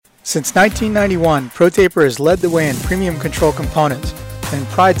Since 1991, ProTaper has led the way in premium control components and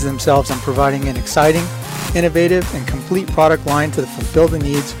prides themselves on providing an exciting, innovative, and complete product line to fulfill the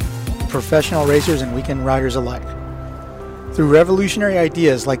needs of professional racers and weekend riders alike. Through revolutionary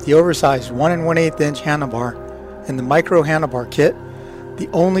ideas like the oversized 1 1/8 inch handlebar and the micro handlebar kit, the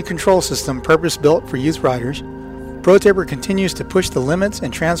only control system purpose-built for youth riders, ProTaper continues to push the limits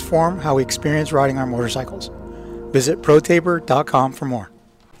and transform how we experience riding our motorcycles. Visit ProTaper.com for more.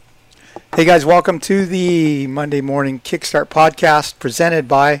 Hey guys, welcome to the Monday Morning Kickstart Podcast presented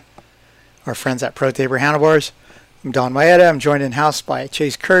by our friends at ProTaper Handlebars. I'm Don Maeda. I'm joined in-house by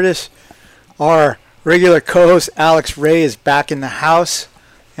Chase Curtis. Our regular co-host Alex Ray is back in the house.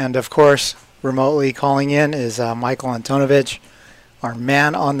 And of course, remotely calling in is Michael Antonovich, our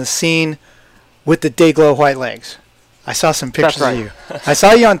man on the scene with the day-glow white legs. I saw some pictures of you. I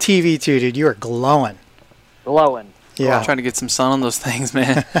saw you on TV too, dude. You were glowing. Glowing. Yeah. I'm trying to get some sun on those things,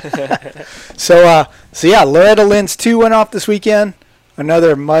 man. So yeah, Loretta Lynn's 2 went off this weekend.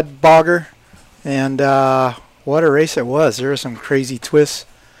 Another mud bogger. And what a race it was. There were some crazy twists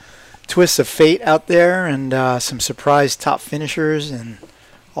of fate out there and some surprise top finishers and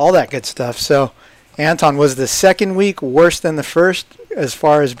all that good stuff. So, Anton, was the second week worse than the first as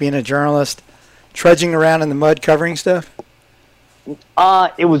far as being a journalist, trudging around in the mud covering stuff?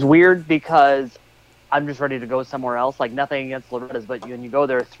 It was weird because I'm just ready to go somewhere else. Like, nothing against Loretta's, but when you go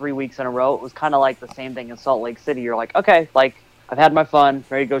there 3 weeks in a row, it was kind of like the same thing in Salt Lake City. You're like, okay, like, I've had my fun,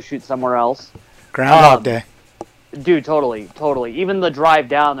 ready to go shoot somewhere else. Groundhog Day. Dude, totally. Even the drive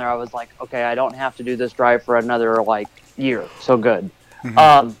down there, I was like, okay, I don't have to do this drive for another, like, year. So good.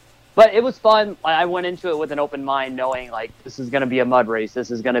 Mm-hmm. But it was fun. I went into it with an open mind knowing, like, this is going to be a mud race.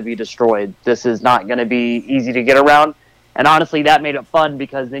 This is going to be destroyed. This is not going to be easy to get around. And honestly, that made it fun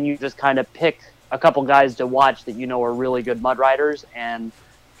because then you just kind of pick a couple guys to watch that you know are really good mud riders and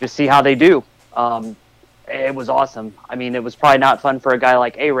just see how they do. It was awesome. I mean, it was probably not fun for a guy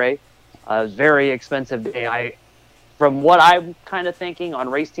like A-Ray. It was a very expensive day. From what I'm kind of thinking on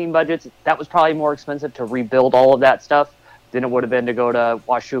race team budgets, that was probably more expensive to rebuild all of that stuff than it would have been to go to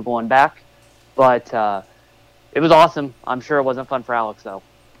Washougal and back. But it was awesome. I'm sure it wasn't fun for Alex, though.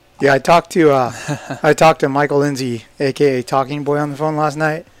 Yeah, I talked to Michael Lindsay, a.k.a. Talking Boy, on the phone last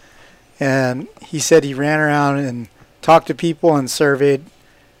night. And he said he ran around and talked to people and surveyed.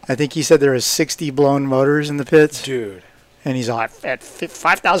 I think he said there was 60 blown motors in the pits. Dude. And he's like, at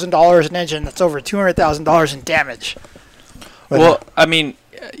 $5,000 an engine, that's over $200,000 in damage. But well, I mean,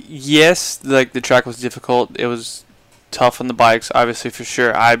 yes, like the track was difficult. It was tough on the bikes, obviously, for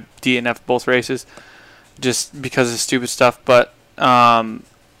sure. I DNF'd both races just because of stupid stuff. But,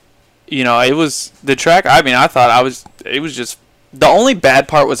 you know, it was the track. I mean, it was just. The only bad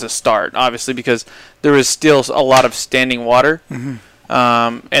part was the start, obviously, because there was still a lot of standing water, and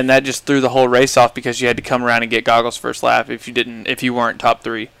that just threw the whole race off because you had to come around and get goggles first lap if you weren't top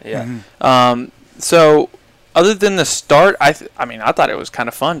 3. Yeah. So other than the start, I thought it was kind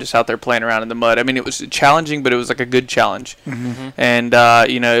of fun just out there playing around in the mud. I mean, it was challenging, but it was like a good challenge, and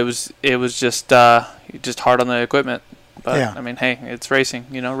you know, it was just hard on the equipment. But yeah. I mean, hey, it's racing,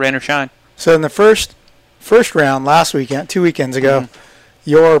 you know, rain or shine. So in the first round last weekend, 2 weekends ago,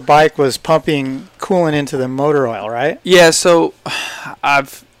 your bike was pumping coolant into the motor oil, right? Yeah, so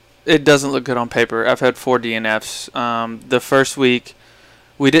it doesn't look good on paper. I've had 4 DNFs. The first week,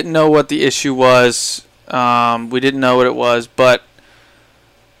 we didn't know what the issue was. We didn't know what it was, but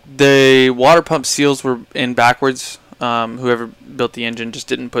the water pump seals were in backwards. Whoever built the engine just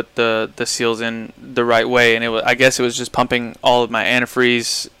didn't put the seals in the right way, and I guess it was just pumping all of my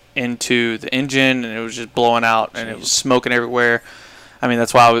antifreeze into the engine, and it was just blowing out, and it was smoking everywhere. I mean,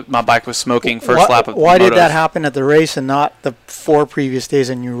 that's why my bike was smoking first lap of Why did that happen at the race and not the 4 previous days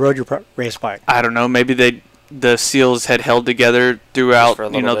when you rode your race bike? I don't know. Maybe the seals had held together throughout,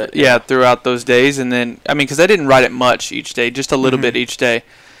 bit, throughout those days, and then I mean, because I didn't ride it much each day, just a little bit each day,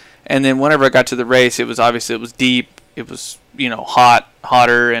 and then whenever I got to the race, it was deep, it was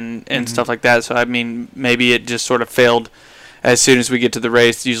hotter and stuff like that. So I mean, maybe it just sort of failed. As soon as we get to the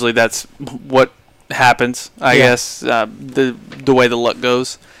race, usually that's what happens, I guess, the way the luck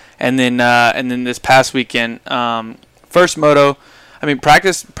goes. And then this past weekend, first moto, I mean,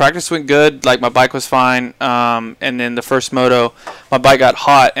 practice went good. Like, my bike was fine. And then the first moto, my bike got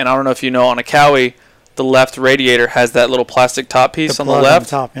hot. And I don't know if you know, on a Cowie, the left radiator has that little plastic top piece on the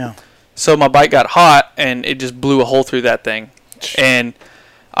left. On the top, yeah. So my bike got hot, and it just blew a hole through that thing. And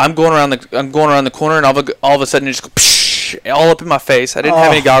I'm going around the corner, and all of a sudden it just goes all up in my face. I didn't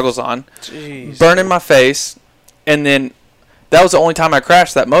have any goggles on. Jeez. Burning my face, and then that was the only time I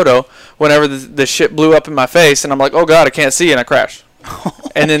crashed that moto. Whenever the shit blew up in my face, and I'm like, oh god, I can't see, and I crashed.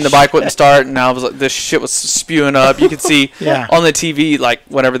 And then the bike wouldn't start, and I was like, this shit was spewing up. You could see Yeah. on the TV, like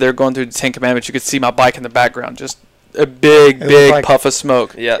whenever they're going through the Ten Commandments, you could see my bike in the background, just a big looked like- puff of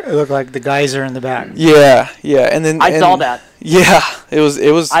smoke. Yeah. It looked like the geyser in the back. Yeah, and then I saw that. Yeah, it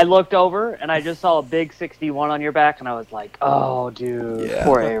was. I looked over and I just saw a big 61 on your back, and I was like, "Oh, dude, Yeah.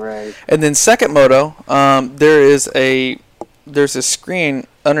 poor A-Ray." And then second moto, there's a screen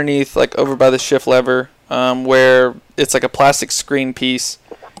underneath, like over by the shift lever, where it's like a plastic screen piece.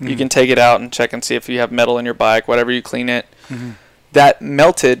 You can take it out and check and see if you have metal in your bike, whatever you clean it. That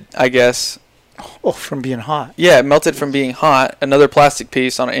melted, I guess. Oh, from being hot. Yeah, it melted from being hot. Another plastic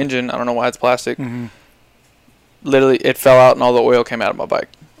piece on an engine. I don't know why it's plastic. Literally, it fell out and all the oil came out of my bike.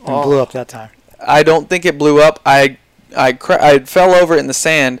 And blew up that time. I don't think it blew up. I fell over in the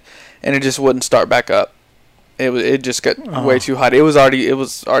sand, and it just wouldn't start back up. It just got way too hot. It was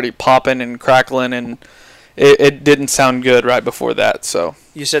already popping and crackling, and it didn't sound good right before that. So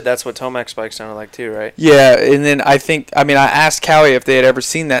You said that's what Tomac's bike sounded like too, right? yeah, and then I asked Cowie if they had ever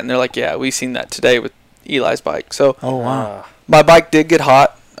seen that, and they're like, yeah, we seen that today with Eli's bike. So Oh, wow. my bike did get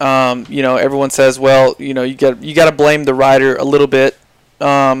hot. Everyone says, well, you got to blame the rider a little bit.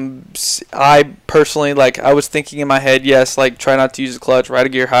 I personally, I was thinking in my head, yes, try not to use the clutch, ride a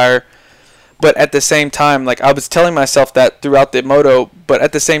gear higher. But at the same time, I was telling myself that throughout the moto, but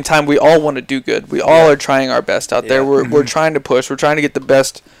at the same time, we all want to do good. We all are trying our best out there. We're trying to push. We're trying to get the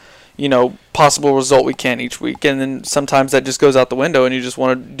best, possible result we can each week. And then sometimes that just goes out the window, and you just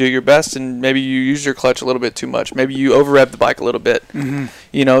want to do your best, and maybe you use your clutch a little bit too much. Maybe you over-rev the bike a little bit.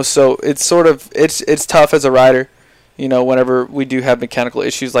 So it's sort of it's tough as a rider, whenever we do have mechanical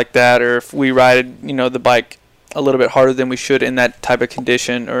issues like that, or if we ride, the bike a little bit harder than we should in that type of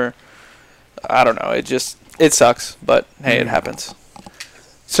condition, or I don't know. It sucks, but hey, it happens.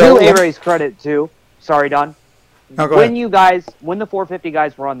 So to A-Ray's credit too. Sorry, Don. No, go when ahead. when the 450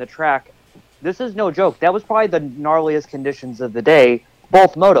 guys were on the track, this is no joke. That was probably the gnarliest conditions of the day,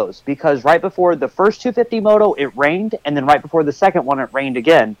 both motos, because right before the first 250 moto, it rained, and then right before the second one, it rained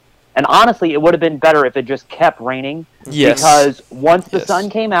again. And honestly, it would have been better if it just kept raining. Yes. Because once the Yes. sun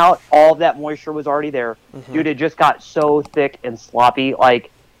came out, all of that moisture was already there. Dude, it just got so thick and sloppy.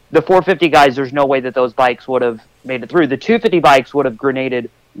 The 450 guys, there's no way that those bikes would have made it through. The 250 bikes would have grenaded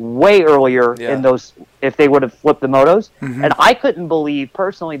way earlier in those if they would have flipped the motos. And I couldn't believe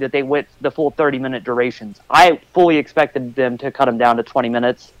personally that they went the full 30-minute durations. I fully expected them to cut them down to 20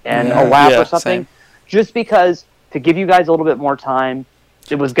 minutes and a lap or something, same. just because to give you guys a little bit more time.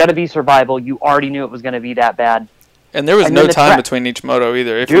 It was going to be survival. You already knew it was going to be that bad. And there was And no then the time track- between each moto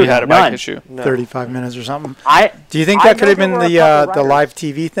either if Dude, we had a bike none. issue. No. 35 minutes or something. Do you think that could have been the live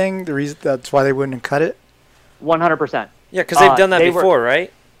TV thing? The reason that's why they wouldn't have cut it? 100%. Yeah, because they've done that they were- before,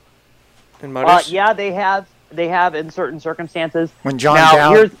 right? In motors? Yeah, they have. They have in certain circumstances. When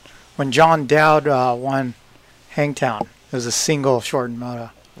John Dowd won Hangtown, it was a single shortened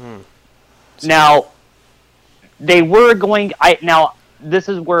moto. Now, they were going. Now, this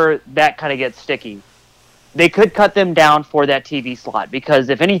is where that kind of gets sticky. They could cut them down for that TV slot because,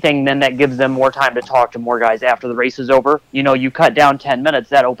 if anything, then that gives them more time to talk to more guys after the race is over. You cut down 10 minutes,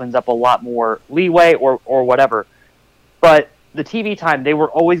 that opens up a lot more leeway or whatever. But the TV time, they were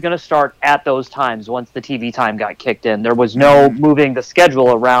always going to start at those times once the TV time got kicked in. There was no moving the schedule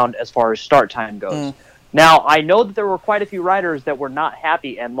around as far as start time goes. Now, I know that there were quite a few riders that were not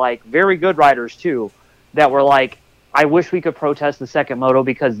happy, and very good riders too, that were like, I wish we could protest the second moto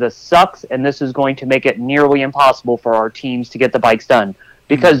because this sucks, and this is going to make it nearly impossible for our teams to get the bikes done.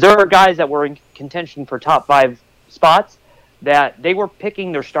 Because there are guys that were in contention for top 5 spots that they were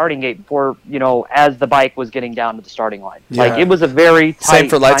picking their starting gate before, as the bike was getting down to the starting line. Yeah. It was a very tight Same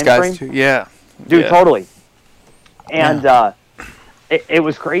for lights time guys frame. too. Yeah. Dude, Yeah. totally. And it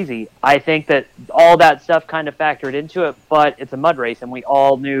was crazy. I think that all that stuff kind of factored into it, but it's a mud race, and we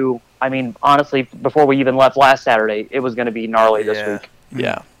all knew, honestly, before we even left last Saturday, it was going to be gnarly this week.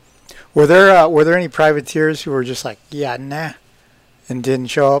 Yeah. Were there any privateers who were just like, yeah, nah, and didn't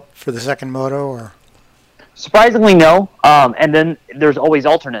show up for the second moto? Or Surprisingly, no. And then there's always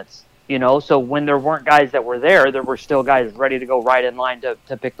alternates, so when there weren't guys that were there were still guys ready to go right in line to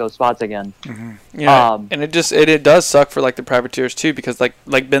pick those spots again. Yeah, and it does suck for the privateers too because like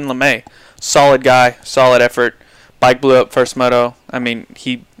Ben LeMay, solid guy, solid effort. Bike blew up first moto.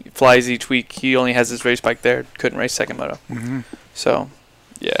 He flies each week. He only has his race bike there. Couldn't race second moto. So,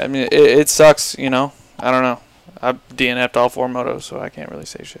 yeah, it sucks. I don't know. I've DNF'd all 4 motos, so I can't really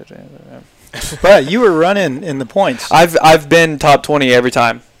say shit. but you were running in the points. I've been top 20 every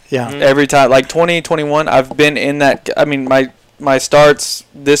time. Yeah. Every time, 2021, I've been in that. My starts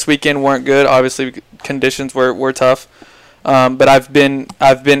this weekend weren't good. Obviously, conditions were tough. But I've been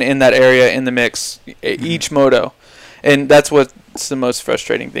in that area in the mix each moto, and that's what's the most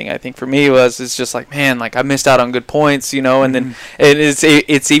frustrating thing I think for me it's just like, man, like I missed out on good points, you know, and then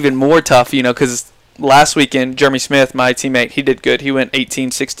it's even more tough, you know, because last weekend Jeremy Smith, my teammate, he did good. He went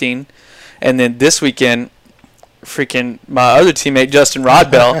 18-16, and then this weekend, freaking my other teammate Justin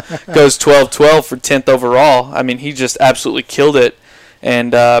Rodbell goes 12-12 for 10th overall. I mean, he just absolutely killed it.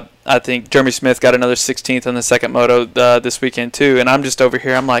 And I think Jeremy Smith got another 16th on the second moto this weekend too. And I'm just over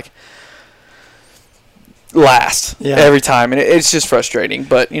here. I'm like last every time, and it's just frustrating.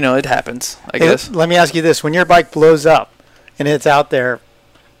 But you know, it happens. I guess. Let me ask you this: when your bike blows up and it's out there,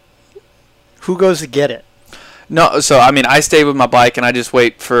 who goes to get it? No, so I mean, I stay with my bike and I just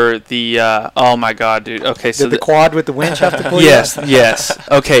wait for the. Oh my God, dude. Okay, so Did the quad with the winch have to pull yes, you? yes.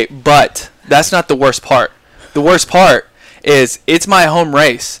 Okay, but that's not the worst part. The worst part is it's my home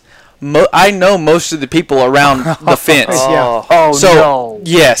race. I know most of the people around the fence. Yeah. Oh, So no.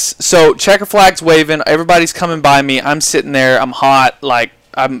 yes, so checker flag's waving. Everybody's coming by me. I'm sitting there. I'm hot. Like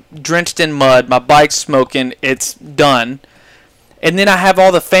I'm drenched in mud. My bike's smoking. It's done. And then I have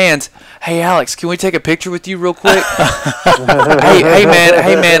all the fans. Hey Alex, can we take a picture with you real quick? hey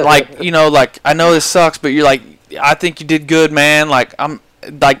man, like, you know, like I know this sucks, but you're like, I think you did good, man. Like I'm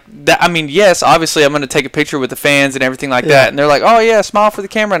like that. I mean, yes, obviously I'm gonna take a picture with the fans and everything like that. And they're like, oh yeah, smile for the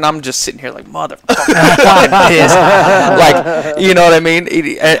camera, and I'm just sitting here like, motherfucker, I'm pissed. Like, you know what I mean?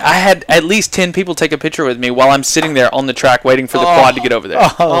 I had at least 10 people take a picture with me while I'm sitting there on the track waiting for the quad to get over there.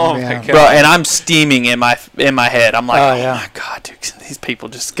 Oh, my man. God. Bro, and I'm steaming in my head. I'm like, Oh, oh, yeah. my God, dude, can these people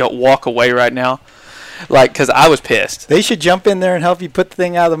just walk away right now? Like, because I was pissed. They should jump in there and help you put the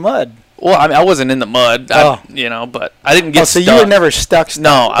thing out of the mud. Well, I mean, I wasn't in the mud, you know, but I didn't get So stuck. you were never stuck?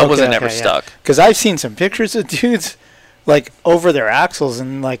 No, I wasn't ever stuck. Because I've seen some pictures of dudes, like, over their axles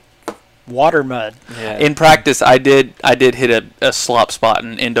in, like, water mud. Yeah. In practice, I did hit a slop spot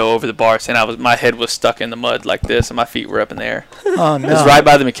and endo over the bars, and my head was stuck in the mud like this, and my feet were up in the air. Oh, no. It was right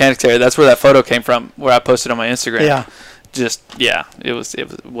by the mechanics area. That's where that photo came from, where I posted on my Instagram. Yeah. Just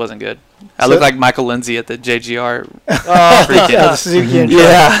it wasn't good. I So- looked like Michael Lindsay at the JGR. Oh, freaking- yeah, the Suzuki and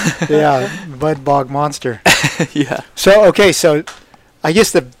yeah, mud bog monster. Yeah. So, okay, so I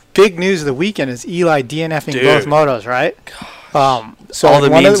guess the big news of the weekend is Eli DNFing Dude. both motos, right? So All the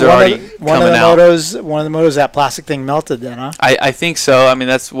one of memes the- are one of already the- one of coming the out. motos, that plastic thing melted then, huh? I think so. I mean,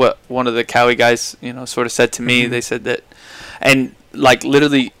 that's what one of the Cowie guys, you know, sort of said to me. They said that, and like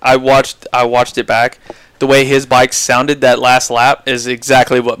literally, I watched it back. The way his bike sounded that last lap is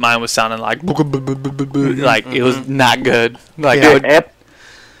exactly what mine was sounding like. Like it was not good. Like Yeah. it would,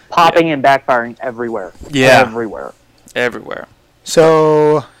 Popping and backfiring everywhere. Yeah. Everywhere. everywhere.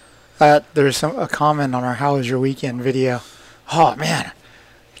 So there's a comment on our "How was your weekend" video. Oh man,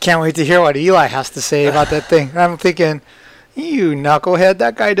 can't wait to hear what Eli has to say about that thing. I'm thinking, you knucklehead,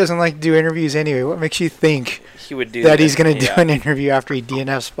 that guy doesn't like to do interviews anyway. What makes you think He would do that he's going to yeah. do an interview after he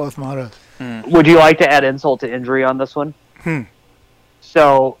DNFs both motos? Would you like to add insult to injury on this one?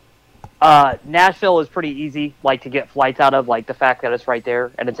 So, Nashville is pretty easy, like, to get flights out of, like, the fact that it's right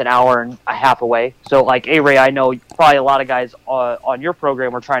there, and it's an hour and a half away. So, like, A-Ray, I know probably a lot of guys on your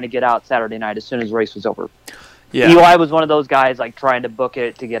program were trying to get out Saturday night as soon as the race was over. Yeah. Eli was one of those guys, like, trying to book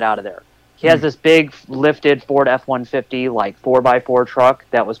it to get out of there. He has this big lifted Ford F-150, like, 4x4 truck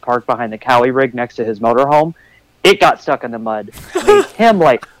that was parked behind the Cowie rig next to his motorhome. It got stuck in the mud. Made him,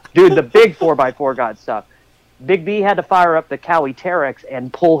 like, dude, the big 4x4 got stuck. Big B had to fire up the Cowie Terex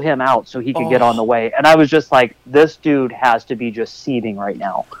and pull him out so he could get on the way. And I was just like, this dude has to be just seething right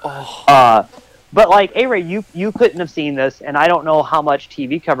now. But, like, A-Ray, you couldn't have seen this, and I don't know how much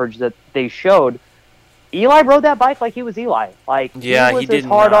TV coverage that they showed. Eli rode that bike like he was Eli. Like, Yeah, he was he did as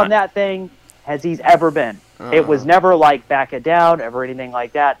hard not. on that thing as he's ever been. It was never, like, back it down, ever anything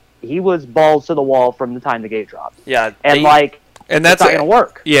like that. He was balls to the wall from the time the gate dropped. Yeah. And, like, And it's that's not going to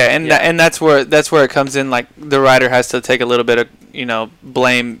work. Yeah, and Yeah. and that's where it comes in. Like the rider has to take a little bit of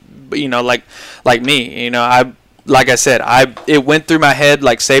blame. Like me. Like I said, it went through my head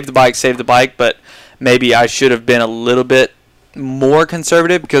like save the bike. But maybe I should have been a little bit more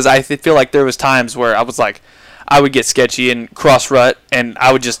conservative because I feel like there was times where I was like, I would get sketchy and cross rut, and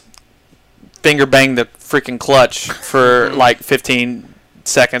I would just finger bang the freaking clutch for like 15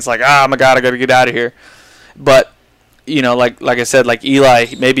 seconds. Like, oh my God, I got to get out of here. But like I said, like Eli,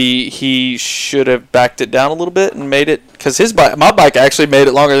 maybe he should have backed it down a little bit and made it, because my bike actually made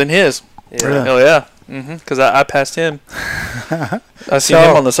it longer than his. Yeah. Oh yeah, because I passed him. I seen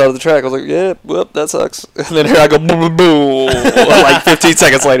him on the side of the track. I was like, yeah, whoop, that sucks. And then here I go, boom, boom, boom. Like 15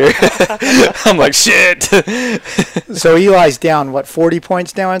 seconds later, I'm like, shit. So Eli's down, 40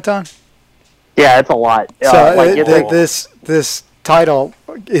 points down, Anton? Yeah, it's a lot. So Like, it's like, this title,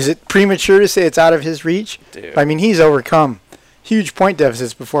 is it premature to say it's out of his reach? Dude. I mean, he's overcome huge point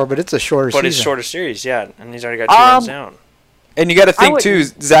deficits before, but it's a shorter season. But it's shorter series, yeah, and he's already got 2 runs down. And you got to think too,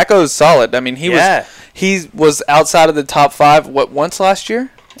 Zacho's solid. I mean, he was outside of the top 5 once last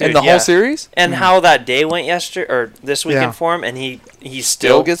year in the whole series. And how that day went yesterday or this weekend for him, and he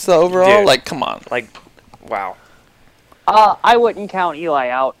still gets the overall. Dude, like, come on, like, wow. I wouldn't count Eli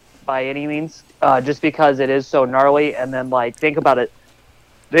out by any means, just because it is so gnarly. And then, like, think about it.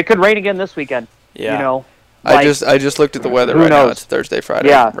 It could rain again this weekend. Yeah. You know? Like, I just looked at the weather right now. It's Thursday, Friday.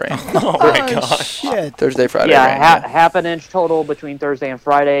 Yeah. Rain. Oh, my gosh. Shit. Thursday, Friday. Yeah, rain, half an inch total between Thursday and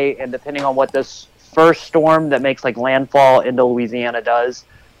Friday. And depending on what this first storm that makes, like, landfall into Louisiana does,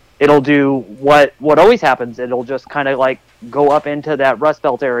 it'll do what always happens. It'll just kind of, like, go up into that Rust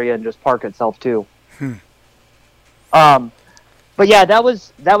Belt area and just park itself, too. But yeah, that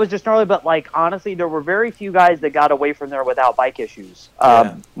was just gnarly. But like honestly, there were very few guys that got away from there without bike issues.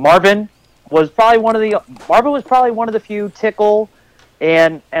 Marvin was probably one of the few. Tickle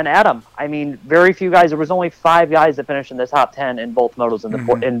and Adam. I mean, very few guys. There was only 5 guys that finished in the top 10 in both motos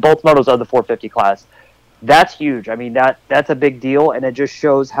in both motos of the 450 class. That's huge. I mean, that's a big deal, and it just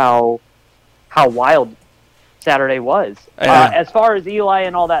shows how wild Saturday was. As far as Eli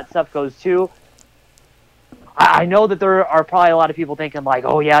and all that stuff goes too. I know that there are probably a lot of people thinking like,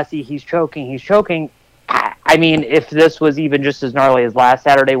 oh yeah, see, he's choking. I mean, if this was even just as gnarly as last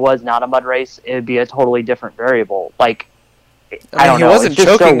Saturday was, not a mud race, it'd be a totally different variable. Like, I don't know. He wasn't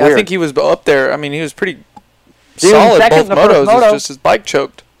choking. So I think he was up there. I mean, he was pretty solid both motos. It's just his bike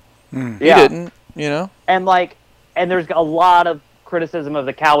choked. He didn't, you know? And there's a lot of criticism of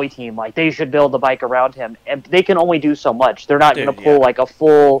the Cowie team. Like, they should build the bike around him. And they can only do so much. They're not going to pull like a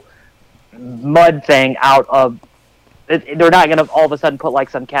full mud thing out of they're not going to all of a sudden put like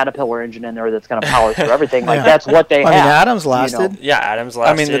some Caterpillar engine in there that's going to power through everything. Like that's what they have. I mean, Adams lasted. Yeah, Adams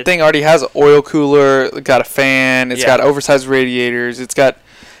lasted. I mean, the thing already has an oil cooler, got a fan, it's got oversized radiators, it's got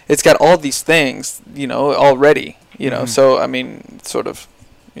all these things, you know, already, you know. So I mean, sort of,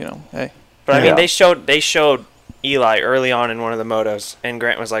 you know, hey. But I mean, they showed Eli early on in one of the motos, and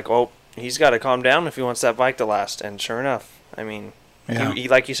Grant was like, "Oh, he's got to calm down if he wants that bike to last." And sure enough, I mean. Yeah. He,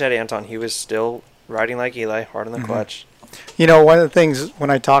 like you said, Anton, he was still riding like Eli, hard on the clutch. You know, one of the things when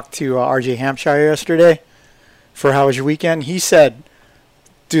I talked to RJ Hampshire yesterday for How Was Your Weekend, he said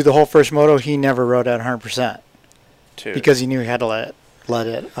through the whole first moto he never rode at 100% because he knew he had to let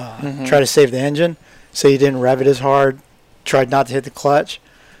it try to save the engine, so he didn't rev it as hard, tried not to hit the clutch.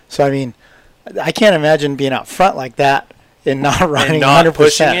 So, I mean, I can't imagine being out front like that and not riding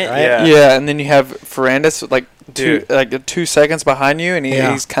 100%, right? Yeah, and then you have Ferrandis, like, 2 seconds behind you, and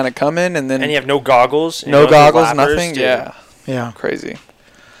he's kind of coming, and then you have no goggles, nothing. Yeah, crazy.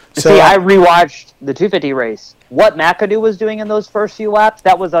 So I rewatched the 250 race. What McAdoo was doing in those first few laps,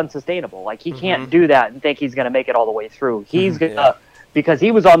 that was unsustainable. Like he can't do that and think he's going to make it all the way through. He's gonna because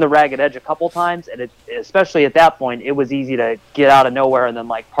he was on the ragged edge a couple times, and especially at that point, it was easy to get out of nowhere and then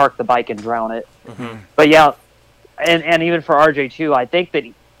like park the bike and drown it. But yeah, and even for RJ too, I think that.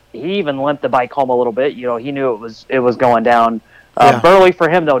 He even limped the bike home a little bit. You know, he knew it was going down. Burley, for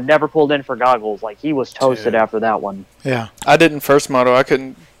him, though, never pulled in for goggles. Like, he was toasted after that one. Yeah. I didn't first moto. I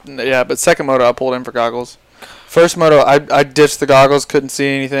couldn't. Yeah, but second moto, I pulled in for goggles. First moto, I ditched the goggles, couldn't see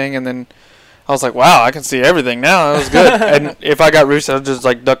anything, and then I was like, wow, I can see everything now. That was good. And if I got roosted, I'd just,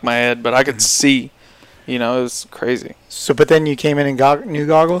 like, duck my head. But I could see. You know, it was crazy. So, but then you came in new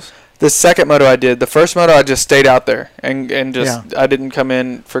goggles? The second moto I did. The first moto I just stayed out there and just I didn't come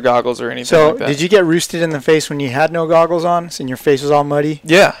in for goggles or anything like that. So did you get roosted in the face when you had no goggles on and your face was all muddy?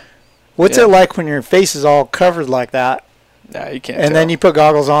 Yeah. What's it like when your face is all covered like that? Nah, you can't. And then you put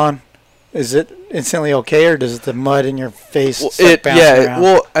goggles on. Is it instantly okay, or does the mud in your face bounce around?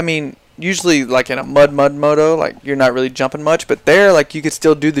 Well, I mean, usually like in a mud moto, like you're not really jumping much, but there, like you could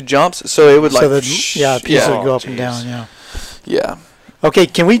still do the jumps, so it would like the piece would go up and down. Yeah. Okay,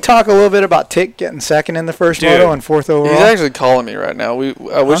 can we talk a little bit about Tick getting second in the first moto and fourth overall? He's actually calling me right now.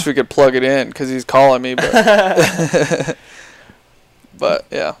 I wish we could plug it in because he's calling me, but but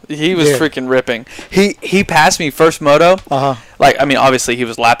yeah, he was freaking ripping. He passed me first moto. Like, I mean, obviously he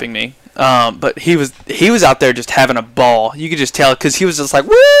was lapping me, but he was out there just having a ball. You could just tell because he was just like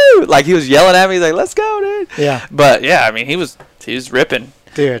woo, like he was yelling at me like let's go, dude. Yeah. But yeah, I mean he was ripping,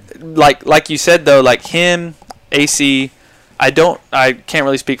 dude. Like you said though, like him, AC. I can't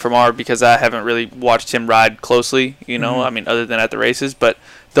really speak for Marv because I haven't really watched him ride closely, you know, I mean, other than at the races. But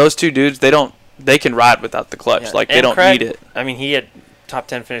those two dudes, they can ride without the clutch. Yeah. Like, they don't need it. I mean, he had top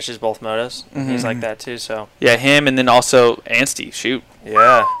 10 finishes both motos. He's like that, too, so. Yeah, him and then also Anstie, shoot.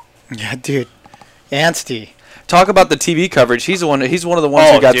 Yeah. Yeah, dude. Anstie. talk about the TV coverage. He's one of the ones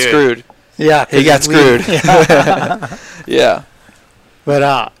who got screwed. Yeah, he got screwed. Yeah. Yeah.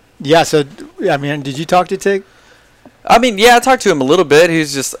 But yeah. So I mean, did you talk to Tig? I mean, yeah, I talked to him a little bit.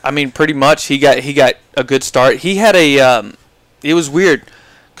 He's just, I mean, pretty much he got a good start. He had a, it was weird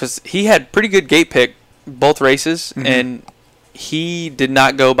because he had pretty good gate pick both races, and he did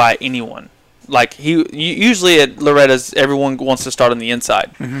not go by anyone. Like usually at Loretta's, everyone wants to start on the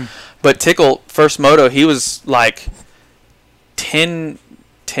inside, but Tickle first moto, he was like 10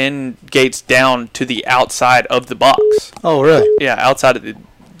 gates down to the outside of the box. Oh, really? Yeah, outside of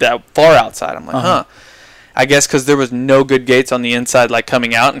that far outside. I'm like, huh. I guess because there was no good gates on the inside, like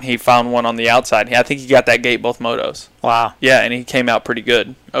coming out, and he found one on the outside. I think he got that gate both motos. Wow. Yeah, and he came out pretty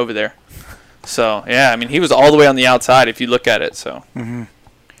good over there. So yeah, I mean, he was all the way on the outside if you look at it. So.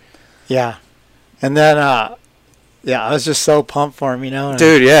 Yeah, and then yeah, I was just so pumped for him, and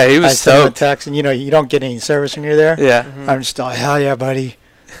dude. Yeah, he was I sent him a stoked. text, and you don't get any service when you're there. Yeah. I'm just like, hell yeah, buddy.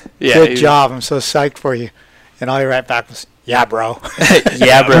 Yeah. Good job. I'm so psyched for you. And all he wrote back was, yeah, bro.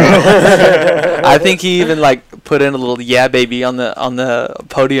 Yeah, bro. I think he even like put in a little "yeah, baby" on the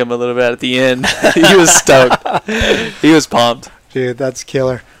podium a little bit at the end. He was stoked. He was pumped. Dude, that's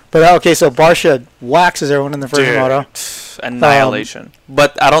killer. But okay, so Barcia waxes everyone in the first moto. Annihilation.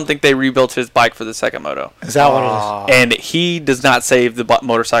 But I don't think they rebuilt his bike for the second moto. Is that what it is? And he does not save the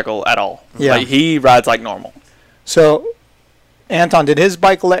motorcycle at all. Yeah. Like, he rides like normal. So, Anton, did his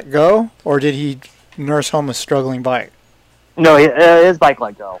bike let go, or did he nurse home a struggling bike? No, his bike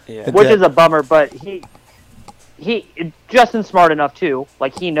let go, which did. is a bummer. But Justin's smart enough too.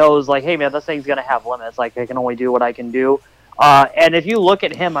 Like, he knows, like, hey man, this thing's gonna have limits. Like, I can only do what I can do. And if you look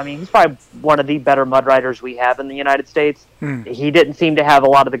at him, I mean, he's probably one of the better mud riders we have in the United States. He didn't seem to have a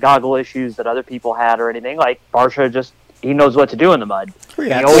lot of the goggle issues that other people had or anything. Like, Barcia he knows what to do in the mud.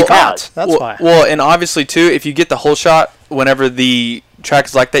 Yeah, he always has. That's why. Well, and obviously too, if you get the whole shot, whenever the track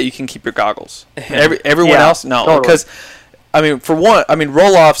is like that, you can keep your goggles. Everyone else, no, totally. Because I mean, for one,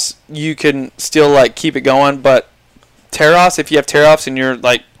 roll-offs you can still like keep it going, but tear-offs, if you have tear-offs and you're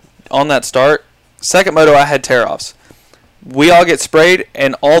like on that start, second moto I had tear-offs. We all get sprayed,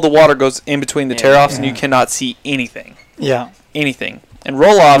 and all the water goes in between the tear-offs, and you cannot see anything. Yeah. Anything. And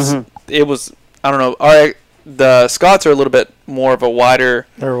roll-offs, it was, I don't know. All right, the Scots are a little bit more of a wider.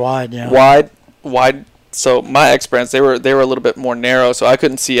 They're wide, yeah. Wide. So my experience, they were a little bit more narrow, so I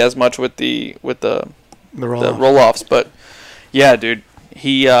couldn't see as much with the roll-offs. But yeah, dude,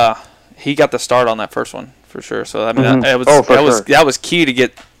 he got the start on that first one for sure. So I mean, that was key to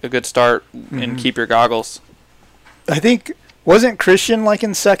get a good start and keep your goggles. I think, wasn't Christian like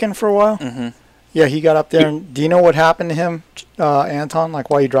in second for a while? Yeah, he got up there. And do you know what happened to him, Anton? Like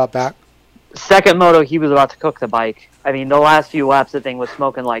why he dropped back? Second moto, he was about to cook the bike. I mean, the last few laps, the thing was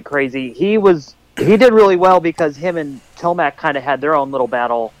smoking like crazy. He did really well because him and Tomac kind of had their own little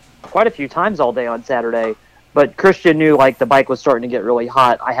battle quite a few times all day on Saturday. But Christian knew like the bike was starting to get really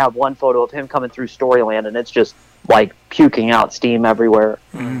hot. I have one photo of him coming through Storyland, and it's just like puking out steam everywhere.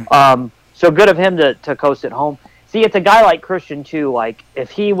 So good of him to coast it home. See, it's a guy like Christian, too. Like,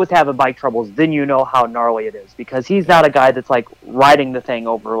 if he was having bike troubles, then you know how gnarly it is. Because he's not a guy that's, like, riding the thing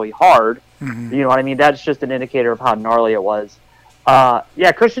overly hard. You know what I mean? That's just an indicator of how gnarly it was.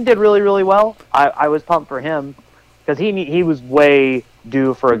 Yeah, Christian did really, really well. I was pumped for him. Because he was way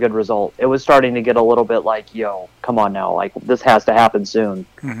due for a good result. It was starting to get a little bit like, yo, come on now. Like, this has to happen soon.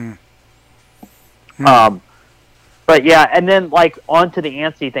 But, yeah, and then, like, on to the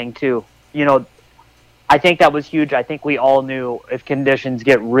Anstey thing, too. You know, I think that was huge. I think we all knew if conditions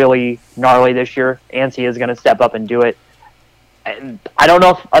get really gnarly this year, Anstey is going to step up and do it. And I don't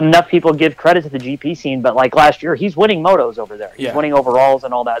know if enough people give credit to the GP scene, but like last year, he's winning motos over there. He's winning overalls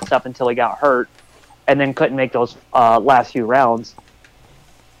and all that stuff until he got hurt and then couldn't make those last few rounds.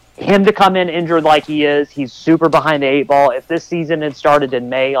 Him to come in injured like he is, he's super behind the eight ball. If this season had started in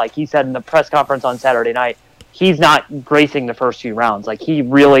May, like he said in the press conference on Saturday night, he's not racing the first few rounds. Like, he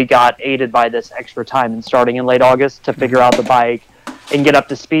really got aided by this extra time and starting in late August to figure out the bike and get up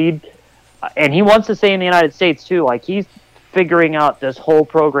to speed. And he wants to stay in the United States, too. Like, he's figuring out this whole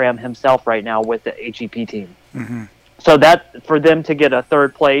program himself right now with the HEP team. So that, for them to get a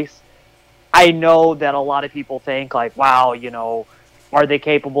third place, I know that a lot of people think, like, wow, you know, are they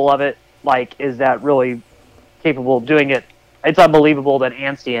capable of it? Like, is that really capable of doing it? It's unbelievable that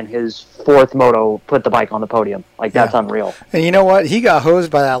Anstey in his fourth moto put the bike on the podium. Like, that's unreal. And you know what? He got hosed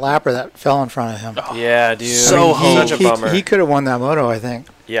by that lapper that fell in front of him. Yeah, dude. Such a bummer. He could have won that moto, I think.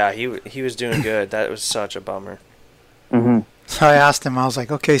 Yeah, he was doing good. That was such a bummer. So I asked him, I was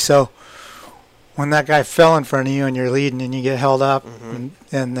like, okay, so when that guy fell in front of you and you're leading and you get held up and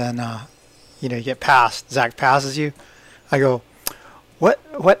then you get passed. Zach passes you. I go,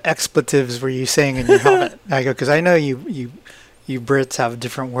 what expletives were you saying in your helmet? I go, because I know you Brits have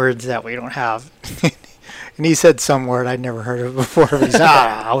different words that we don't have. And he said some word I'd never heard of before. But he said,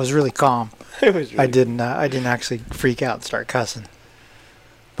 I was really calm. It was really I didn't actually freak out and start cussing.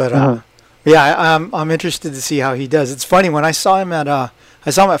 But yeah, I'm interested to see how he does. It's funny when I saw him at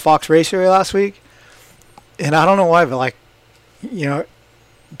Fox Raceway last week, and I don't know why, but like,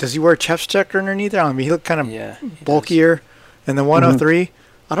 does he wear a chest checker underneath there? I mean, he looked kind of bulkier. Does. And the 103,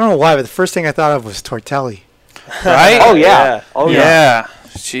 I don't know why, but the first thing I thought of was Tortelli. Right? Oh yeah. Oh yeah.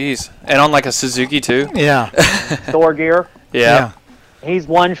 Jeez. And on like a Suzuki too. Yeah. Thor gear. Yeah. He's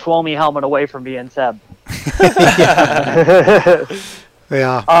one Schwalmy helmet away from being Seb.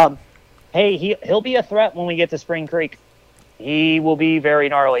 Yeah. Hey, he'll be a threat when we get to Spring Creek. He will be very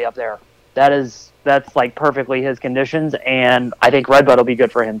gnarly up there. That's like perfectly his conditions, and I think Redbud will be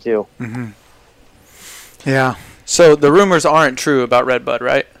good for him too. Mm-hmm. Yeah. So the rumors aren't true about Redbud,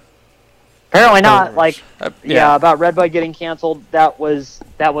 right? Apparently not. Like, yeah, about Redbud getting canceled. That was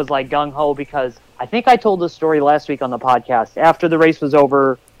like gung ho, because I think I told this story last week on the podcast. After the race was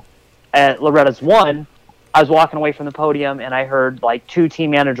over at Loretta's 1, I was walking away from the podium and I heard like 2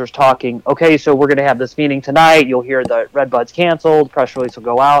 team managers talking. Okay, so we're gonna have this meeting tonight. You'll hear that Redbud's canceled. Press release will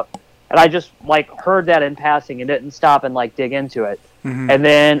go out. And I just like heard that in passing and didn't stop and like dig into it. Mm-hmm. And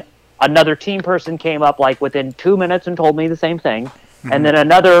then another team person came up like within 2 minutes and told me the same thing. Mm-hmm. And then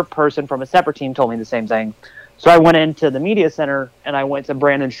another person from a separate team told me the same thing. So I went into the media center and I went to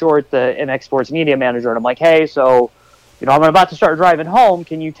Brandon Short, the MX Sports media manager, and I'm like, hey, so, I'm about to start driving home.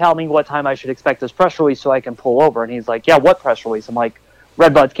 Can you tell me what time I should expect this press release so I can pull over? And he's like, yeah, what press release? I'm like,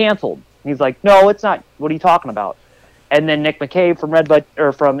 Redbud's canceled. And he's like, no, it's not. What are you talking about? And then Nick McCabe from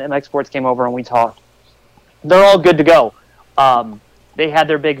from MX Sports came over and we talked. They're all good to go. They had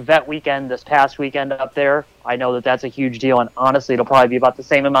their big vet weekend this past weekend up there. I know that that's a huge deal, and honestly, it'll probably be about the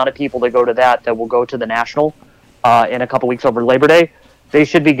same amount of people that go to that will go to the National in a couple weeks over Labor Day. They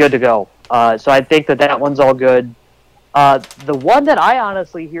should be good to go. So I think that one's all good. The one that I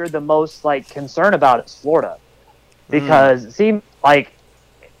honestly hear the most like concern about is Florida, because it seems like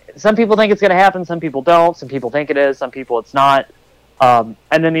some people think it's going to happen, some people don't, some people think it is, some people it's not. And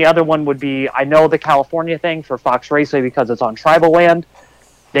then the other one would be, I know the California thing for Fox Raceway, because it's on tribal land.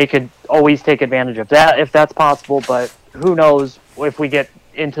 They could always take advantage of that if that's possible, but who knows if we get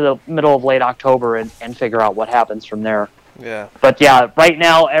into the middle of late October and figure out what happens from there. Yeah. But yeah, right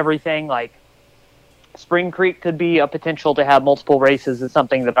now everything like Spring Creek could be a potential to have multiple races is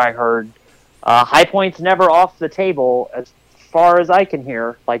something that I heard. High Point's never off the table as far as I can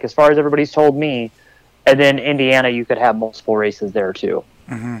hear, like as far as everybody's told me. And then Indiana, you could have multiple races there too.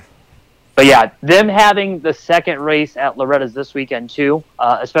 Mm-hmm. But yeah, them having the second race at Loretta's this weekend too,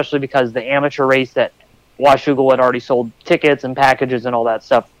 especially because the amateur race that Washougal had already sold tickets and packages and all that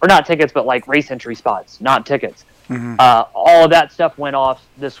stuff. Or not tickets, but like race entry spots, not tickets. Mm-hmm. All of that stuff went off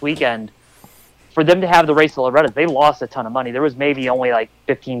this weekend. For them to have the race at Loretta's, they lost a ton of money. There was maybe only like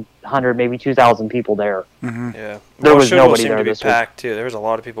 1,500, maybe 2,000 people there. Mm-hmm. Yeah. There was nobody there this week. Packed too. There was a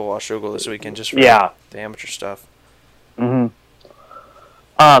lot of people at Washougal this weekend just for the amateur stuff. Mm-hmm.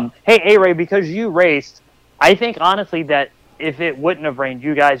 Hey, A-Ray, because you raced, I think honestly that if it wouldn't have rained,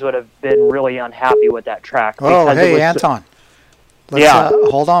 you guys would have been really unhappy with that track. Oh, hey, Anton. Let's,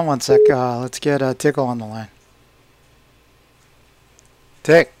 hold on one sec. Let's get Tickle on the line.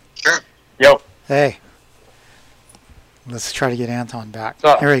 Tick. Sure. Yo. Hey. Let's try to get Anton back.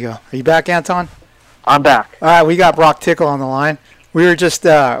 Here we go. Are you back, Anton? I'm back. All right, we got Brock Tickle on the line. We were just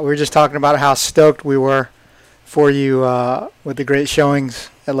talking about how stoked we were for you with the great showings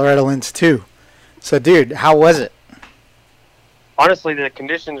at Loretta Lynn's 2. So, dude, how was it? Honestly, the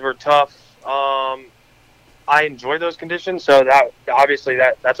conditions were tough. I enjoy those conditions, so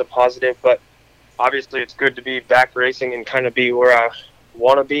that's a positive. But obviously, it's good to be back racing and kind of be where I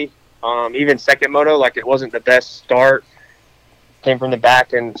want to be. Even second moto, like it wasn't the best start. Came from the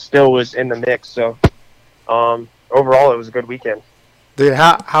back and still was in the mix. So overall, it was a good weekend. Dude,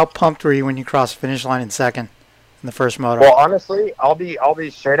 how pumped were you when you crossed the finish line in second in the first moto? Well, honestly, I'll be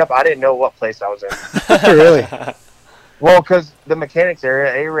straight up. I didn't know what place I was in. Really? Well, because the mechanics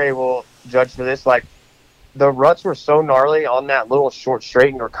area, A-Ray will judge for this. Like the ruts were so gnarly on that little short straight,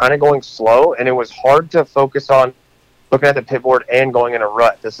 and we're kind of going slow, and it was hard to focus on looking at the pit board and going in a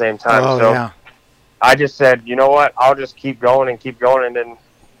rut at the same time. Oh, so yeah. I just said, you know what, I'll just keep going, and then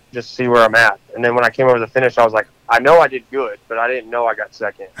just see where I'm at. And then when I came over the finish, I was like, I know I did good, but I didn't know I got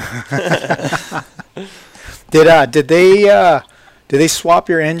second. Did they swap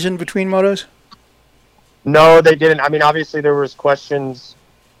your engine between motos? No, they didn't. I mean, obviously there was questions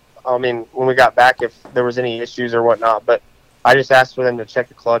I mean, when we got back, if there was any issues or whatnot. But I just asked for them to check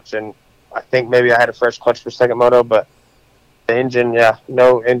the clutch, and I think maybe I had a fresh clutch for second moto, but the engine, yeah,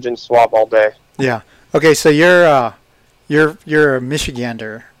 no engine swap all day. Yeah. Okay, so you're a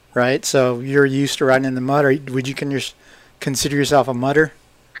Michigander, right? So you're used to riding in the mud, or would you consider yourself a mudder?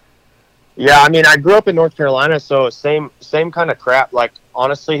 Yeah, I mean, I grew up in North Carolina, so same kind of crap. Like,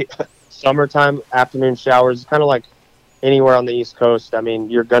 honestly, summertime afternoon showers, kind of like anywhere on the East Coast. I mean,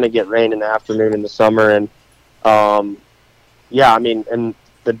 you're going to get rain in the afternoon in the summer. And, yeah, I mean, and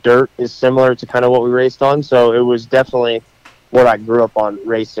the dirt is similar to kind of what we raced on. So it was definitely what I grew up on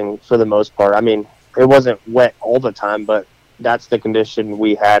racing for the most part. I mean, it wasn't wet all the time, but that's the condition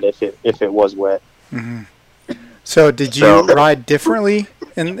we had if it was wet. Mm-hmm. So did you ride differently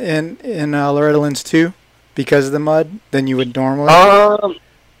in Loretta Lynn's too because of the mud than you would normally?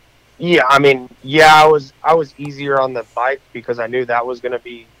 Yeah, I mean, yeah, I was easier on the bike because I knew that was going to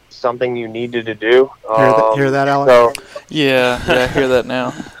be something you needed to do. Hear that, Alex? So, yeah, I hear that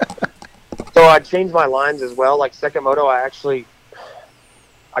now. So I changed my lines as well. Like second moto, I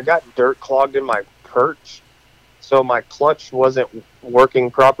got dirt clogged in my perch, so my clutch wasn't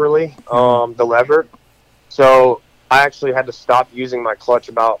working properly, the lever. So I actually had to stop using my clutch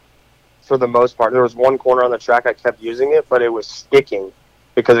for the most part. There was one corner on the track I kept using it, but it was sticking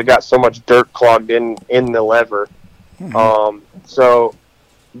because it got so much dirt clogged in the lever. Mm-hmm. So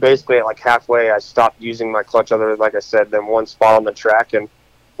basically at like halfway I stopped using my clutch other than, like I said, than one spot on the track, and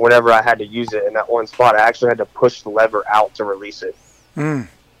whenever I had to use it in that one spot, I actually had to push the lever out to release it. Mm.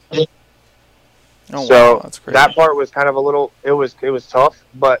 Oh, so wow, that's crazy. That part was kind of it was tough,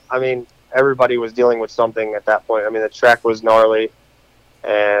 but I mean, everybody was dealing with something at that point. I mean, the track was gnarly,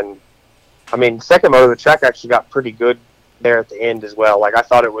 and I mean, second moto, the track actually got pretty good there at the end as well. Like, I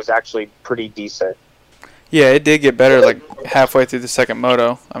thought it was actually pretty decent. Yeah, it did get better like halfway through the second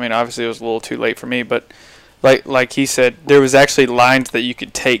moto. I mean, obviously it was a little too late for me, but like he said, there was actually lines that you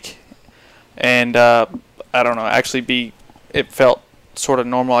could take, and I don't know, it felt sort of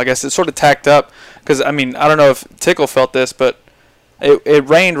normal. I guess it sort of tacked up because, I mean, I don't know if Tickle felt this, but it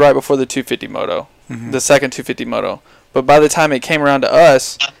rained right before the 250 moto, the second 250 moto. But by the time it came around to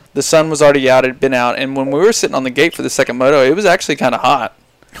us, the sun was already out, it had been out, and when we were sitting on the gate for the second moto, it was actually kind of hot.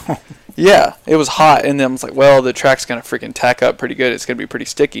 Yeah, it was hot, and then I was like, well, the track's going to freaking tack up pretty good. It's going to be pretty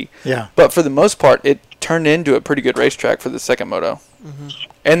sticky. Yeah. But for the most part, it turned into a pretty good racetrack for the second moto. Mm-hmm.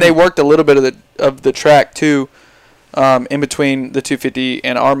 And they worked a little bit of the track, too, in between the 250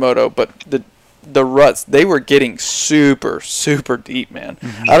 and our moto, but the ruts, they were getting super, super deep, man.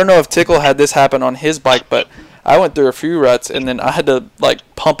 Mm-hmm. I don't know if Tickle had this happen on his bike, but I went through a few ruts, and then I had to, like,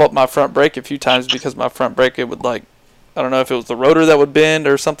 pump up my front brake a few times because my front brake, it would, like, I don't know if it was the rotor that would bend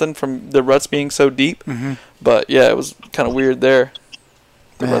or something from the ruts being so deep. Mm-hmm. But, yeah, it was kind of weird there.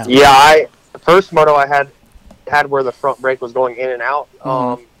 Yeah, the first moto I had where the front brake was going in and out.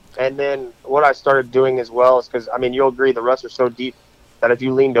 Mm-hmm. And then what I started doing as well is because, I mean, you'll agree the ruts are so deep that if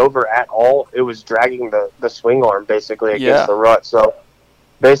you leaned over at all, it was dragging the swing arm basically against the rut. So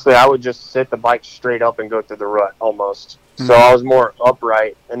basically I would just sit the bike straight up and go through the rut almost. Mm-hmm. So I was more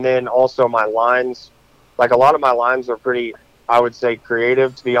upright. And then also my lines, like a lot of my lines were pretty, I would say,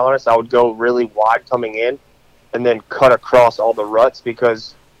 creative, to be honest. I would go really wide coming in and then cut across all the ruts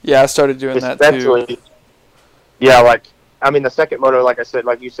because... Yeah, I started doing that too. Yeah, like, I mean, the second moto, like I said,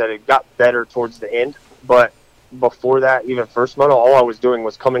 like you said, it got better towards the end. But before that, even first moto, all I was doing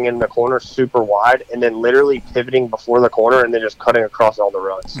was coming in the corner super wide and then literally pivoting before the corner and then just cutting across all the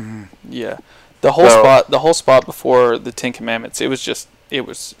ruts. Mm-hmm. Yeah. The whole spot before the Ten Commandments, it was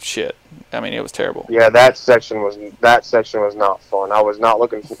shit. I mean, it was terrible. Yeah, that section was not fun. I was not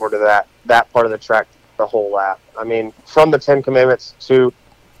looking forward to that part of the track the whole lap. I mean, from the Ten Commandments to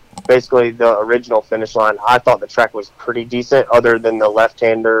basically the original finish line, I thought the track was pretty decent other than the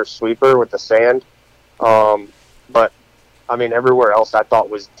left-hander sweeper with the sand. But, I mean, everywhere else I thought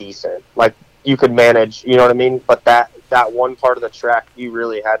was decent. Like, you could manage, you know what I mean? But that one part of the track, you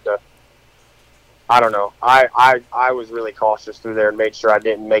really had to, I don't know. I was really cautious through there and made sure I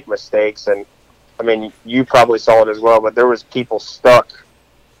didn't make mistakes. And, I mean, you probably saw it as well, but there was people stuck,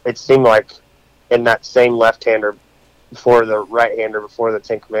 it seemed like, in that same left-hander before the right-hander before the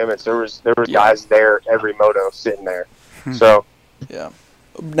Ten Commandments. There were guys there every moto sitting there. So, yeah.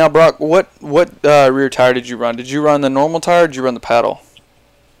 Now, Brock, what rear tire did you run? Did you run the normal tire or did you run the paddle?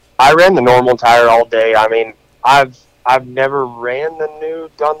 I ran the normal tire all day. I mean, I've never ran the new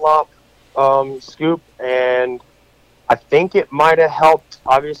Dunlop scoop, and I think it might have helped,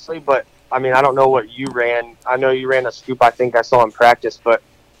 obviously, but I mean, I don't know what you ran. I know you ran a scoop, I think I saw in practice, but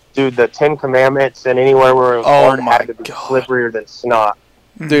dude, the Ten Commandments and anywhere where it was hard had to be slipperier than snot.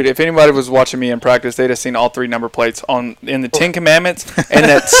 Dude, if anybody was watching me in practice, they'd have seen all 3 number plates in the 10 Commandments and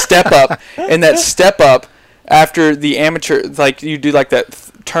that step up after the amateur, like you do like that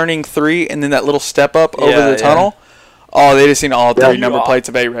turning 3 and then that little step up over the tunnel. Oh, they'd have seen all 3 number plates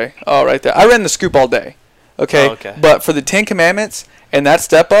of A-Ray. Oh, right there. I ran the scoop all day. Okay? But for the 10 Commandments and that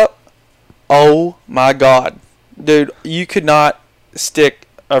step up, oh my God. Dude, you could not stick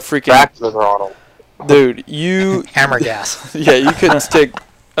a freaking... Back to the throttle. Dude, you... Hammer gas. Yeah, you couldn't stick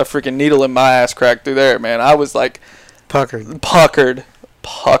a freaking needle in my ass crack through there, man. I was like... Puckered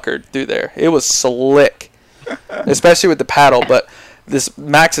through there. It was slick. Especially with the paddle, but this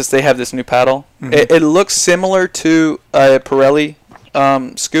Maxxis, they have this new paddle. Mm-hmm. It looks similar to a Pirelli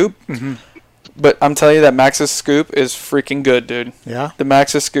scoop, but I'm telling you that Maxxis scoop is freaking good, dude. Yeah? The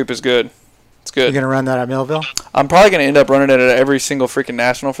Maxxis scoop is good. It's good. You going to run that at Millville? I'm probably going to end up running it at every single freaking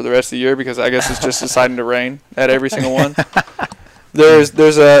national for the rest of the year because I guess it's just deciding to rain at every single one. There's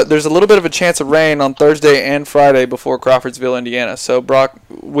a little bit of a chance of rain on Thursday and Friday before Crawfordsville, Indiana. So Brock,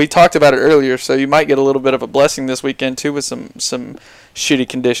 we talked about it earlier, so you might get a little bit of a blessing this weekend too with some shitty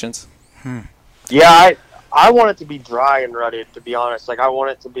conditions. Yeah, I want it to be dry and rutted, to be honest. Like I want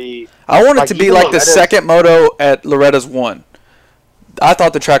it to be like the second moto at Loretta's 1. I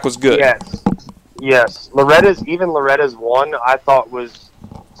thought the track was good. Yes. Loretta's 1 I thought was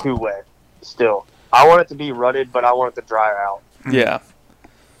too wet still. I want it to be rutted, but I want it to dry out. Yeah.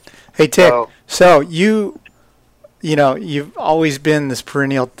 Hey, Tick, so you've always been this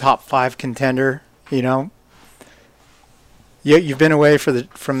perennial top 5 contender, you know. You've been away from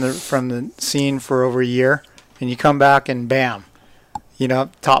the scene for over a year, and you come back and bam, you know,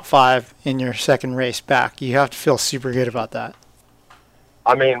 top 5 in your second race back. You have to feel super good about that.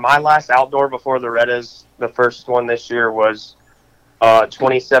 I mean, my last outdoor before Loretta's, the first one this year, was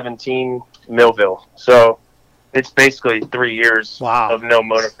 2017 Millville. So it's basically 3 years of no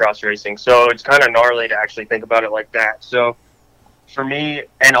motocross racing. So it's kind of gnarly to actually think about it like that. So for me,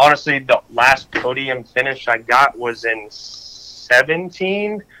 and honestly, the last podium finish I got was in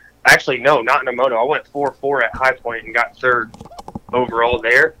 17. Actually, no, not in a moto. I went 4-4 at High Point and got 3rd overall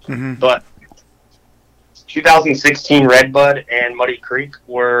there. Mm-hmm. But 2016 Redbud and Muddy Creek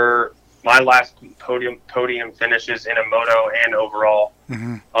were my last podium finishes in a moto and overall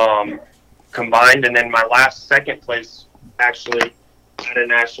combined. And then my last second place actually at a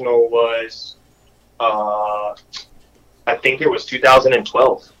national was I think it was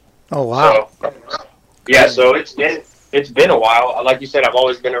 2012. Oh wow. So, yeah, so it's been a while. Like you said, I've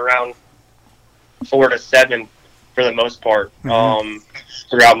always been around 4 to 7 for the most part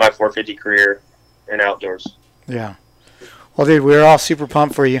throughout my 450 career in outdoors. Yeah. Well, dude, we're all super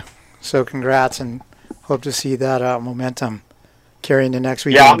pumped for you. So congrats, and hope to see that momentum carry into next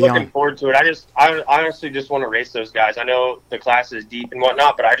week. Yeah, I'm looking forward to it. I honestly just want to race those guys. I know the class is deep and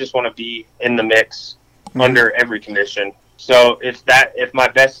whatnot, but I just want to be in the mix under every condition. So if my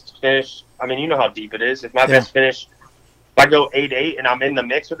best finish, I mean, you know how deep it is. If my best finish, if I go 8-8 and I'm in the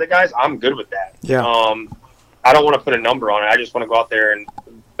mix with the guys, I'm good with that. Yeah. I don't want to put a number on it. I just want to go out there and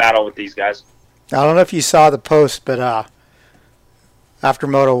battle with these guys. I don't know if you saw the post, but after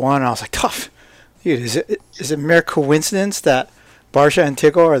Moto 1, I was like, tough. Dude, is it mere coincidence that Barsha and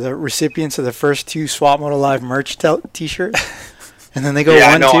Tickle are the recipients of the first 2 Swap Moto Live merch T-shirts? And then they go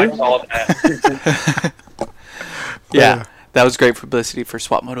 1-2? I saw that. Yeah, that was great publicity for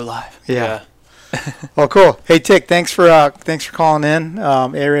Swap Moto Live. Yeah. Well, cool. Hey, Tick, thanks for calling in.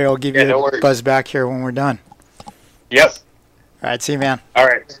 A-Ray will give you a buzz back here when we're done. Yep. All right, see you, man. All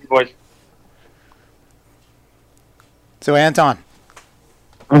right, see you, boys. So, Anton.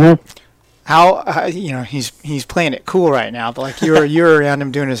 How he's playing it cool right now, but like you were around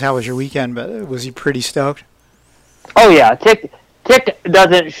him doing his how was your weekend, but was he pretty stoked? Oh yeah, Tick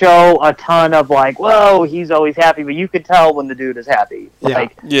doesn't show a ton of like, whoa, he's always happy, but you could tell when the dude is happy.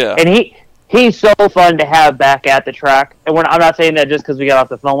 Yeah. And he's so fun to have back at the track. And I'm not saying that just because we got off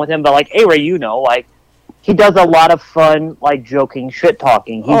the phone with him, but like A-Ray, like he does a lot of fun, like joking, shit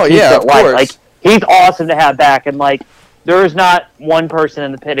talking. Of course. Like he's awesome to have back, and like there is not one person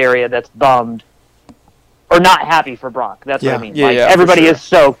in the pit area that's bummed or not happy for Brock. That's what I mean. Everybody is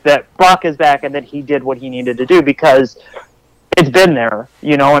stoked that Brock is back and that he did what he needed to do because it's been there,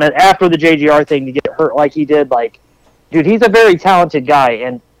 you know. And after the JGR thing to get hurt like he did, like, dude, he's a very talented guy.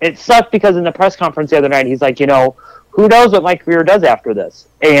 And it sucked because in the press conference the other night, he's like, you know, who knows what my career does after this?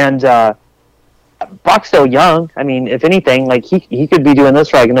 And Brock's still young. I mean, if anything, like he could be doing this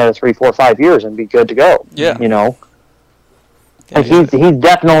for like another 3, 4, 5 years and be good to go. Yeah. You know. Like he's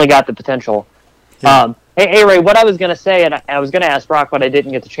definitely got the potential. Yeah. Hey, Ray, what I was going to say, and I was going to ask Brock, but I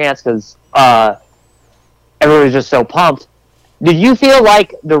didn't get the chance because everybody was just so pumped. Did you feel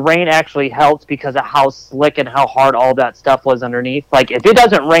like the rain actually helped because of how slick and how hard all that stuff was underneath? Like, if it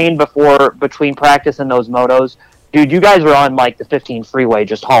doesn't rain between practice and those motos, dude, you guys were on like the 15 freeway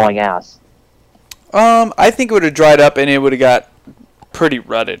just hauling ass. I think it would have dried up and it would have got pretty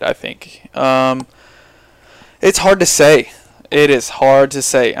rutted, I think. It's hard to say. It is hard to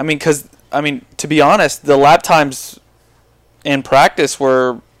say. I mean, to be honest, the lap times in practice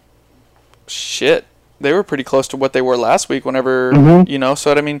were shit. They were pretty close to what they were last week whenever,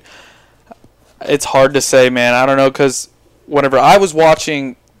 so I mean, it's hard to say, man. I don't know, because whenever I was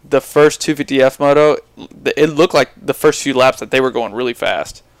watching the first 250F moto, it looked like the first few laps that they were going really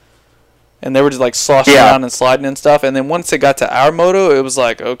fast. And they were just like sloshing around and sliding and stuff. And then once it got to our moto, it was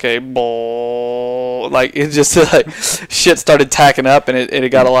like, okay, like it just like shit started tacking up and it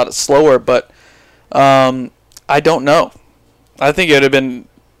got a lot slower. But I don't know. I think it would have been,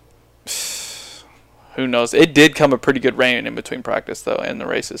 who knows? It did come a pretty good rain in between practice though and the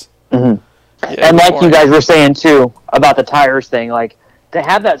races. Mm-hmm. Yeah, and like you guys were saying too about the tires thing, like to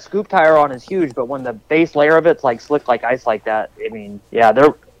have that scoop tire on is huge. But when the base layer of it's like slick like ice like that, I mean,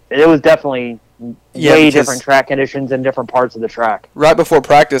 it was definitely way different track conditions in different parts of the track. Right before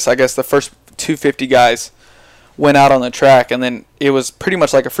practice, I guess the first 250 guys went out on the track, and then it was pretty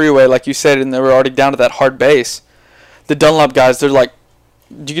much like a freeway, like you said, and they were already down to that hard base. The Dunlop guys, they're like,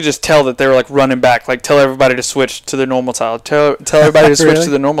 you could just tell that they were like running back, like tell everybody to switch to the normal tire. Tell everybody to switch to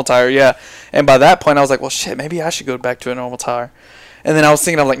the normal tire, yeah. And by that point, I was like, well, shit, maybe I should go back to a normal tire. And then I was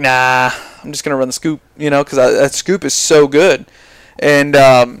thinking, I'm like, nah, I'm just going to run the scoop, because that scoop is so good. And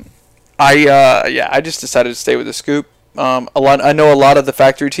I just decided to stay with the scoop. I know a lot of the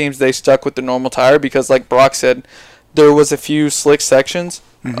factory teams, they stuck with the normal tire because, like Brock said, there was a few slick sections.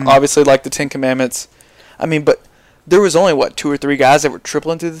 Mm-hmm. Obviously, like the Ten Commandments. I mean, but there was only, 2 or 3 guys that were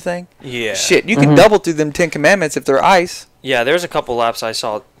tripling through the thing? Yeah. Shit, you can double through them Ten Commandments if they're ice. Yeah, there was a couple laps I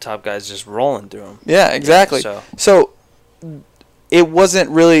saw top guys just rolling through them. Yeah, exactly. So it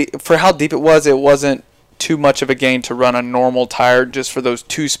wasn't really, for how deep it wasn't too much of a gain to run a normal tire just for those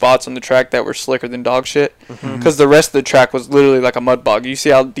 2 spots on the track that were slicker than dog shit. Because the rest of the track was literally like a mud bog. You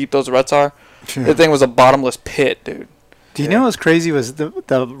see how deep those ruts are? The thing was a bottomless pit, dude. Do you know what's crazy was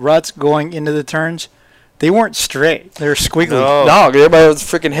the ruts going into the turns? They weren't straight. They were squiggly. No, everybody was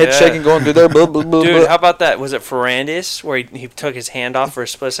freaking head shaking going through there. Blah, blah, blah, dude, how about that? Was it Ferrandis where he took his hand off for a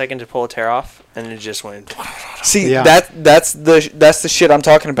split second to pull a tear off, and it just went. See, that's the shit I'm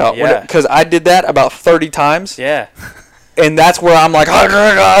talking about. Yeah. Because I did that about 30 times. Yeah. And that's where I'm like,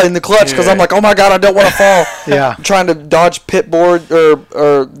 in the clutch, because I'm like, oh my god, I don't want to fall. Yeah. I'm trying to dodge pit board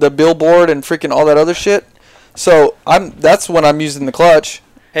or the billboard and freaking all that other shit. So that's when I'm using the clutch.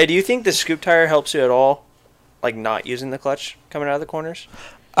 Hey, do you think the scoop tire helps you at all? Like not using the clutch coming out of the corners?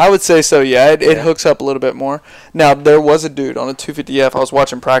 I would say so, yeah. It hooks up a little bit more. Now, there was a dude on a 250F. I was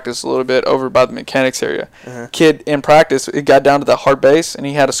watching practice a little bit over by the mechanics area. Kid in practice, it got down to the hard base, and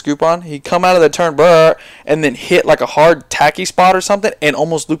he had a scoop on. He come out of the turn, and then hit like a hard tacky spot or something, and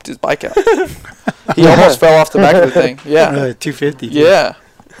almost looped his bike out. He almost fell off the back of the thing. Yeah. 250. Yeah.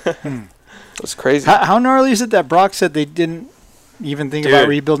 It was crazy. How gnarly is it that Brock said they didn't even think about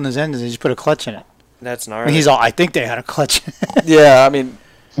rebuilding his engines? They just put a clutch in it. That's gnarly. And he's all, I think they had a clutch. Yeah, I mean,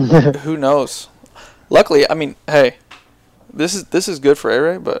 who knows? Luckily, I mean, hey, this is good for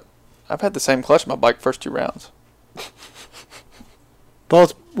A-Ray, but I've had the same clutch in my bike first 2 rounds.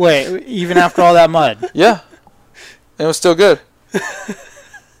 Wait, even after all that mud? Yeah. It was still good.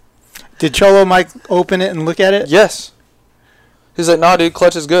 Did Cholo Mike open it and look at it? Yes. He's like, nah, dude,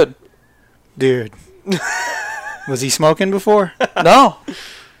 clutch is good. Dude. Was he smoking before? No.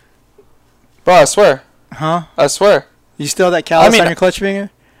 Bro, I swear. Huh? I swear. You still have that callus on your clutch finger?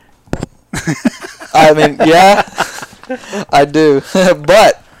 I mean, yeah, I do.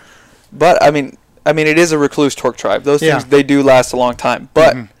 but I mean, it is a recluse torque drive. Those things, they do last a long time.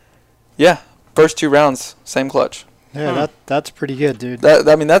 But yeah, first 2 rounds, same clutch. Yeah, that's pretty good, dude.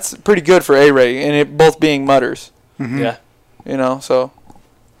 That's pretty good for A-Ray, and it both being mutters. Yeah. So,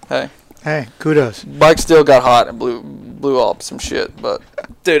 hey. Hey, kudos. Bike still got hot and blew up some shit, but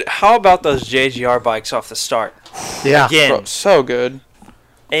dude, how about those JGR bikes off the start? Yeah, again, bro, so good.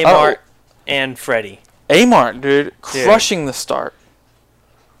 Amart and Freddie. Amart, dude, crushing the start.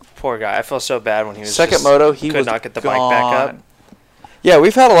 Poor guy. I felt so bad when he was second moto. He could not get the bike back up. Yeah,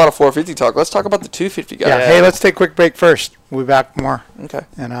 we've had a lot of 450 talk. Let's talk about the 250 guys. Yeah. Hey, let's take a quick break first. We'll be back more. Okay.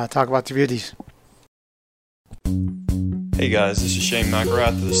 And talk about the beauties. Hey guys, this is Shane McElrath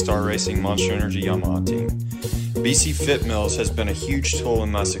of the Star Racing Monster Energy Yamaha team. BC Fit Mills has been a huge tool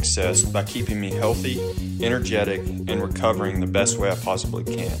in my success by keeping me healthy, energetic, and recovering the best way I possibly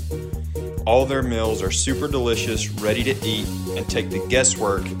can. All their meals are super delicious, ready to eat, and take the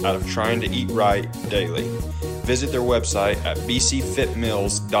guesswork out of trying to eat right daily. Visit their website at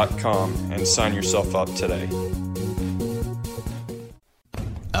bcfitmeals.com and sign yourself up today.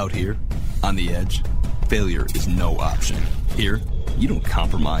 Out here, on the edge, failure is no option. Here, you don't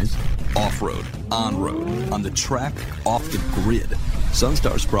compromise. Off-road, on-road, on the track, off the grid.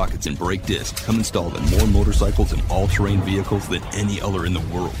 Sunstar sprockets and brake discs come installed in more motorcycles and all-terrain vehicles than any other in the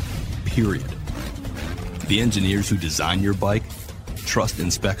world. Period. The engineers who design your bike trust and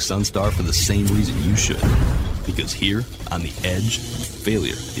inspect Sunstar for the same reason you should. Because here, on the edge,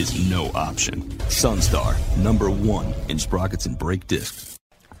 failure is no option. Sunstar, #1 in sprockets and brake discs.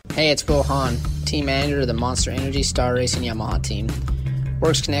 Hey, it's Will Hahn, team manager of the Monster Energy Star Racing Yamaha team.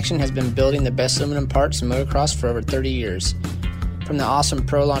 Works Connection has been building the best aluminum parts in motocross for over 30 years. From the awesome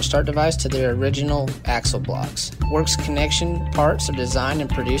Pro Launch start device to their original axle blocks. Works Connection parts are designed and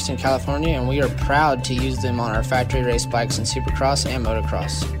produced in California, and we are proud to use them on our factory race bikes in Supercross and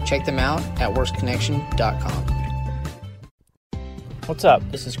motocross. Check them out at worksconnection.com. What's up?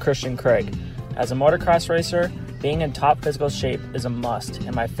 This is Christian Craig. As a motocross racer, being in top physical shape is a must,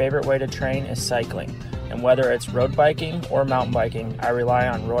 and my favorite way to train is cycling. And whether it's road biking or mountain biking, I rely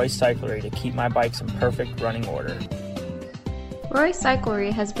on Roy Cyclery to keep my bikes in perfect running order. Roy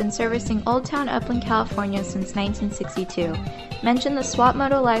Cyclery has been servicing Old Town Upland, California since 1962. Mention the Swap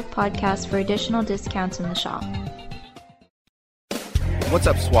Moto Live podcast for additional discounts in the shop. What's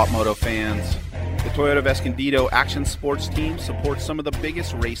up, Swap Moto fans? The Toyota of Escondido Action Sports team supports some of the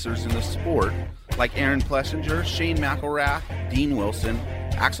biggest racers in the sport, like Aaron Plessinger, Shane McElrath, Dean Wilson,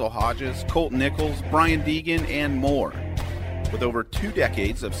 Axel Hodges, Colt Nichols, Brian Deegan, and more. With over 2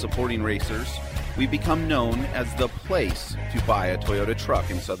 decades of supporting racers, we've become known as the place to buy a Toyota truck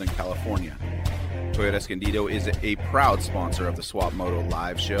in Southern California. Toyota Escondido is a proud sponsor of the Swap Moto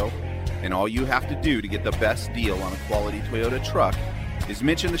Live show, and all you have to do to get the best deal on a quality Toyota truck is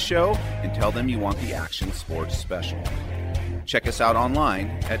mention the show and tell them you want the Action Sports Special. Check us out online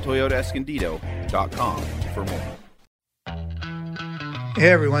at toyotaescondido.com for more. Hey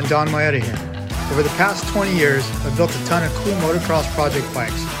everyone, Don Maeda here. Over the past 20 years, I've built a ton of cool motocross project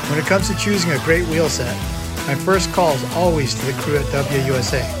bikes. When it comes to choosing a great wheel set, my first call is always to the crew at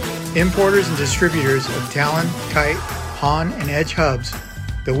WUSA. Importers and distributors of Talon, Kite, Hahn, and Edge hubs,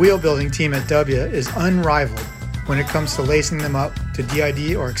 the wheel building team at W is unrivaled when it comes to lacing them up to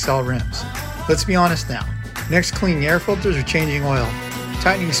DID or Excel rims. Let's be honest now. Next, cleaning air filters or changing oil,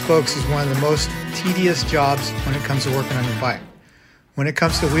 tightening spokes is one of the most tedious jobs when it comes to working on your bike. When it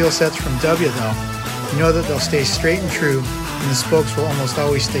comes to wheel sets from W though, you know that they'll stay straight and true and the spokes will almost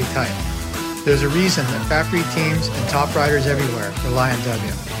always stay tight. There's a reason that factory teams and top riders everywhere rely on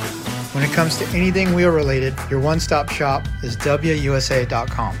W. When it comes to anything wheel related, your one-stop shop is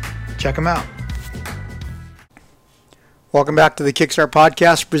WUSA.com. Check them out. Welcome back to the Kickstart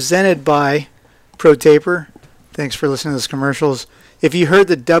Podcast presented by ProTaper. Thanks for listening to those commercials. If you heard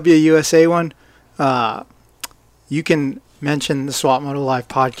the WUSA one, you can mention the Swap Moto Live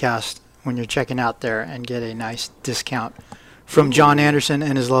podcast when you're checking out there and get a nice discount from John Anderson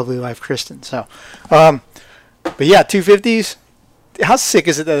and his lovely wife, Kristen. So, but yeah, 250s. How sick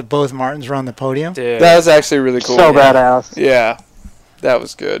is it that both Martins were on the podium? Dude, that was actually really cool. So badass. Yeah, that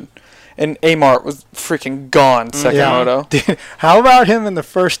was good. And Amart was freaking gone second moto. Dude, how about him in the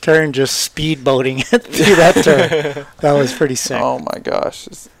first turn just speedboating through that turn? That was pretty sick. Oh my gosh,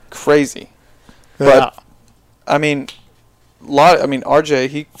 it's crazy. But I mean, RJ,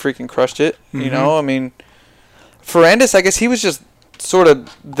 he freaking crushed it. Mm-hmm. You know, I mean, Ferrandis, I guess he was just sort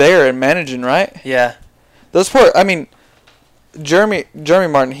of there and managing, right? Yeah. Those poor. I mean, Jeremy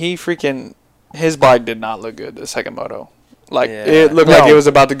Martin, his bike did not look good the second moto. Like, it looked like it was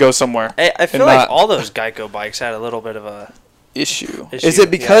about to go somewhere. I feel like all those Geico bikes had a little bit of a issue. Is it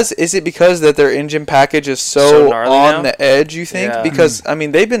because that their engine package is so on the edge, you think? Yeah. Because, I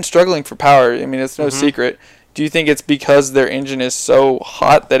mean, they've been struggling for power. I mean, it's no secret. Do you think it's because their engine is so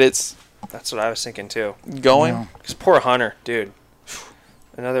hot that it's... That's what I was thinking, too. Going? Because poor Hunter, dude.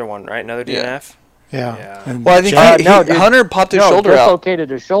 Another one, right? Another DNF? Yeah. Well, I think Hunter popped his shoduler out. Dislocated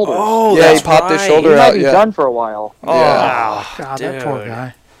his shoulder. Oh, yeah, he popped his shoulder out. He might be done for a while. Oh, yeah. God, that poor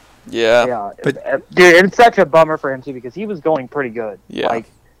guy. Yeah. But dude, it's such a bummer for him too because he was going pretty good. Yeah. Like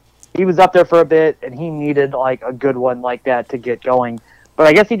he was up there for a bit, and he needed like a good one like that to get going. But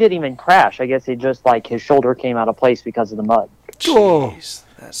I guess he didn't even crash. I guess he just like his shoulder came out of place because of the mud. Jeez,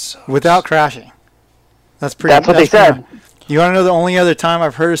 that sucks. Without crashing. That's pretty. That's what they said. You want to know the only other time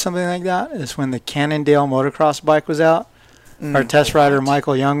I've heard of something like that is when the Cannondale motocross bike was out. Our test rider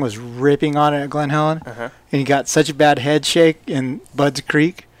Michael Young was ripping on it at Glen Helen, and he got such a bad head shake in Bud's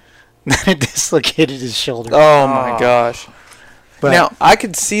Creek Then it dislocated his shoulder. Oh my gosh. But now I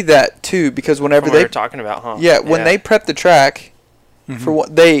could see that too, because whenever What they we were talking about, huh? Yeah, when they prep the track, for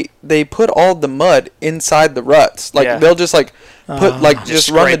what they put all the mud inside the ruts. Like they'll just like put like just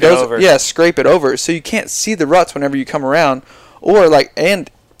run the dozer. Yeah, scrape it over, so you can't see the ruts whenever you come around, or like and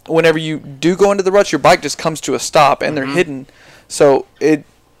whenever you do go into the ruts, your bike just comes to a stop and they're hidden. So it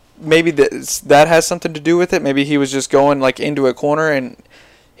maybe that has something to do with it. Maybe he was just going like into a corner and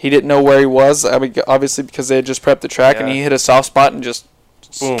he didn't know where he was. I mean, obviously because they had just prepped the track and he hit a soft spot and just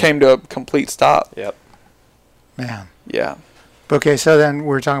came to a complete stop. Yep. Man. Yeah. Okay, so then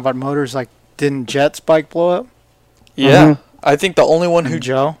we're talking about motors. Like, didn't Jet's bike blow up? Yeah. I think the only one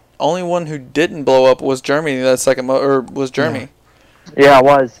who didn't blow up was Jeremy. That second motor was Jeremy. Yeah, it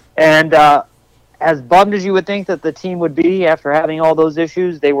was. And as bummed as you would think that the team would be after having all those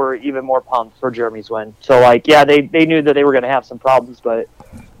issues, they were even more pumped for Jeremy's win. So, like, yeah, they knew that they were going to have some problems, but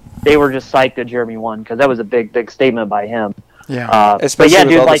they were just psyched that Jeremy won because that was a big, big statement by him. Yeah, especially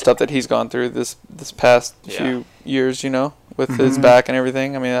with all the stuff that he's gone through this past few years, you know, with his back and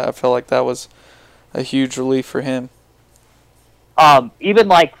everything. I mean, I felt like that was a huge relief for him. Even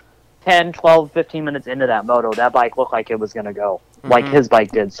like 10, 12, 15 minutes into that moto, that bike looked like it was going to go, like his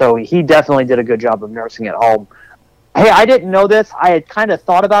bike did. So he definitely did a good job of nursing it home. Hey, I didn't know this. I had kind of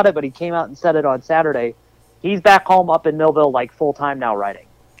thought about it, but he came out and said it on Saturday. He's back home up in Millville like full-time now riding.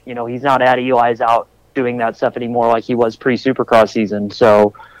 You know, he's not at Eli's out doing that stuff anymore like he was pre-Supercross season.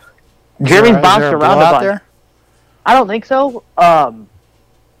 So Jeremy's bounced around a bunch. There? I don't think so.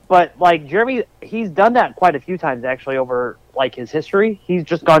 But like Jeremy, he's done that quite a few times actually over like his history. He's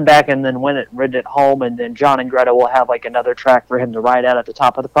just gone back and then ridden it home, and then John and Greta will have like another track for him to ride at the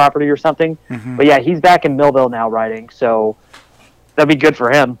top of the property or something. But yeah, he's back in Millville now riding, so that'd be good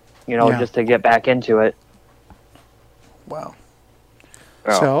for him, you know, just to get back into it. Wow.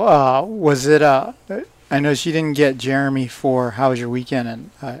 So was it? I know she didn't get Jeremy for how was your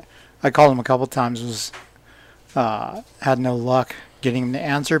weekend, and I called him a couple times. Had no luck getting him to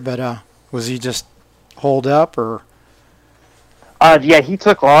answer, but was he just holed up or? Yeah, he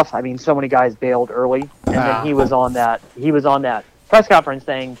took off. I mean, so many guys bailed early, and then he was on that. He was on that press conference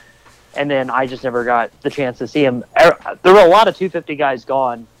thing, and then I just never got the chance to see him. There were a lot of 250 guys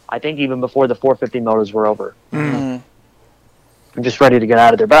gone. I think even before the 450 motos were over. I'm just ready to get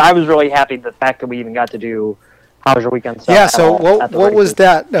out of there. But I was really happy the fact that we even got to do how was your weekend stuff. Yeah. So what was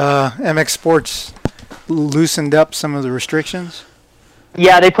that? MX Sports loosened up some of the restrictions.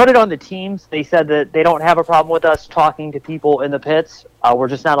 Yeah, they put it on the teams. They said that they don't have a problem with us talking to people in the pits. We're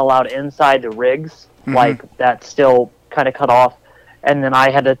just not allowed inside the rigs. Like, that's still kind of cut off. And then I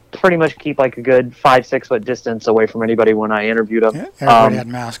had to pretty much keep, like, a good 5-6 foot distance away from anybody when I interviewed them. Yeah, everybody had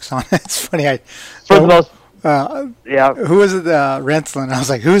masks on. It's funny. For the most... Who was it? Renslin. I was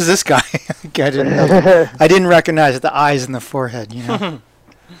like, who's this guy? I didn't know. I didn't recognize the eyes and the forehead, you know?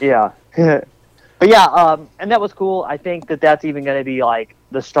 Yeah. But yeah, and that was cool. I think that that's even going to be like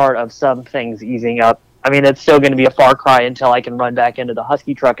the start of some things easing up. I mean, it's still going to be a far cry until I can run back into the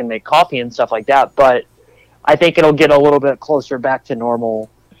Husky truck and make coffee and stuff like that. But I think it'll get a little bit closer back to normal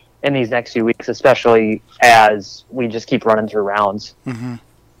in these next few weeks, especially as we just keep running through rounds.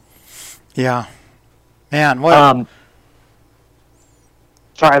 Yeah. Man, what?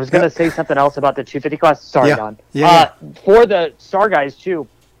 Sorry, I was going to say something else about the 250 class. Sorry, Don. For the Star guys, too,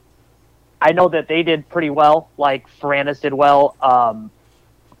 I know that they did pretty well. Like, Ferrandis did well.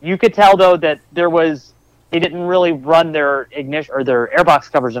 You could tell, though, that they didn't really run their ignition or their airbox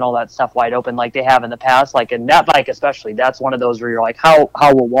covers and all that stuff wide open like they have in the past. Like, in that bike especially, that's one of those where you're like, how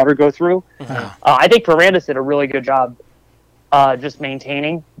will water go through? I think Ferrandis did a really good job just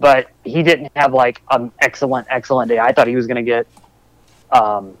maintaining, but he didn't have, like, an excellent day. I thought he was going to get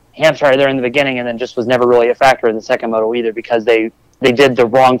hamstrung there in the beginning and then just was never really a factor in the second moto either because they did the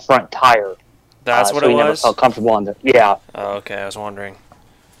wrong front tire. That's what it was? Never felt comfortable on the... Yeah. Oh, okay. I was wondering.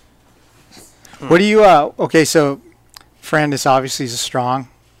 What do you... okay, so Ferrandis obviously is strong.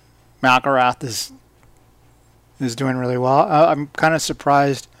 McElrath is doing really well. I'm kind of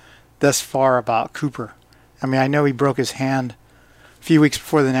surprised thus far about Cooper. I mean, I know he broke his hand a few weeks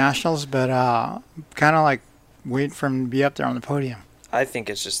before the Nationals, but kind of like waiting for him to be up there on the podium. I think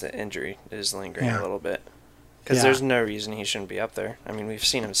it's just the injury is lingering a little bit. Because there's no reason he shouldn't be up there. I mean, we've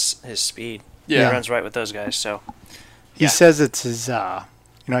seen his speed. Yeah. He runs right with those guys, so... He says it's his... I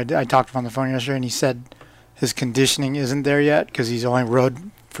talked to him on the phone yesterday, and he said his conditioning isn't there yet because he's only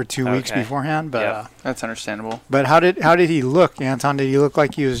rode for 2 weeks beforehand. But that's understandable. But how did he look, Anton? Did he look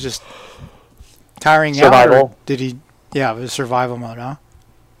like he was just tiring survival out? Or did he... Yeah, it was survival mode, huh?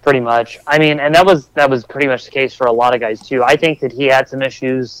 pretty much. I mean, and that was pretty much the case for a lot of guys too. I think that he had some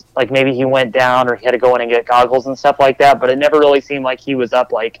issues, like maybe he went down or he had to go in and get goggles and stuff like that, but it never really seemed like he was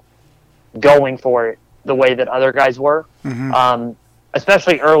up like going for it the way that other guys were.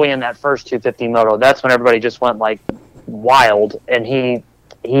 Especially early in that first 250 moto. That's when everybody just went like wild, and he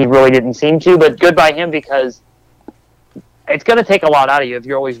really didn't seem to, but good by him, because it's going to take a lot out of you if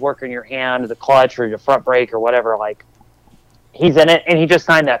you're always working your hand, the clutch or your front brake or whatever. Like, he's in it, and he just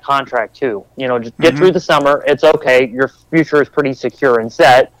signed that contract too. You know, just get through the summer. It's okay. Your future is pretty secure and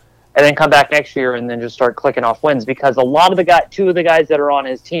set, and then come back next year and then just start clicking off wins, because a lot of the two of the guys that are on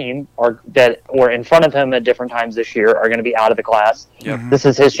his team that were in front of him at different times this year are going to be out of the class. This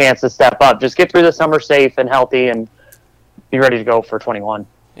is his chance to step up. Just get through the summer safe and healthy and be ready to go for 21.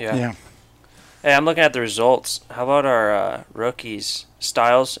 Yeah. Hey, I'm looking at the results. How about our rookies?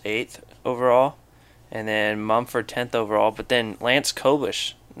 Styles 8th overall, and then Mumford 10th overall, but then Lance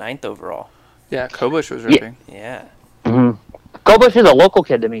Kobush 9th overall. Yeah, Kobush was ripping. Yeah. Kobush is a local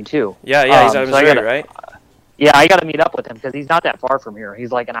kid to me too. Yeah, he's out of Missouri, right? Yeah, I got to meet up with him because he's not that far from here.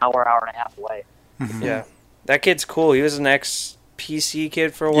 He's like an hour and a half away. Yeah, that kid's cool. He was an ex-PC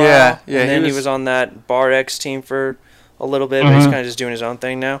kid for a while. Yeah, and then he was on that Bar X team for a little bit, but he's kind of just doing his own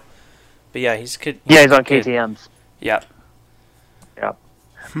thing now. But yeah, he's good. He's on KTM's. Yeah.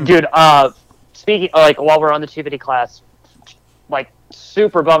 Dude, speaking like while we're on the 250 class, like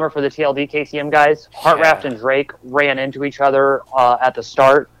super bummer for the TLD KTM guys. Hartraft and Drake ran into each other at the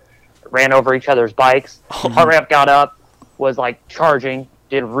start, ran over each other's bikes. Hartraft got up, was like charging,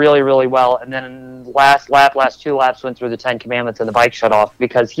 did really, really well, and then last 2 laps went through the 10 commandments and the bike shut off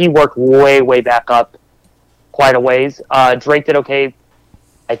because he worked way, way back up quite a ways. Drake did okay.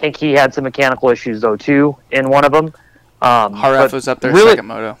 I think he had some mechanical issues though too in one of them. Hartraft was up there second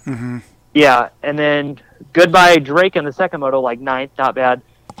moto. Yeah, and then goodbye Drake in the second moto, like 9th, not bad.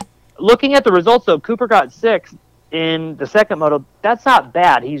 Looking at the results though, Cooper got 6th in the second moto. That's not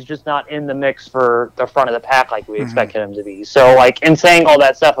bad. He's just not in the mix for the front of the pack like we expected him to be. So like in saying all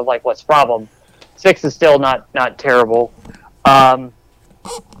that stuff of like what's the problem, 6th is still not terrible.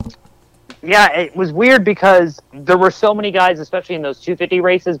 Yeah, it was weird because there were so many guys, especially in those 250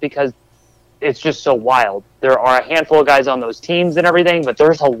 races, because it's just so wild. There are a handful of guys on those teams and everything, but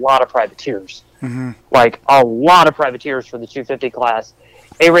there's a lot of privateers. Like, a lot of privateers for the 250 class.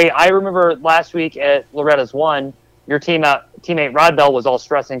 Hey, Ray, I remember last week at Loretta's 1, your teammate Rod Bell was all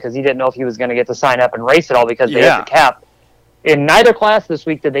stressing because he didn't know if he was going to get to sign up and race at all because they hit the cap. In neither class this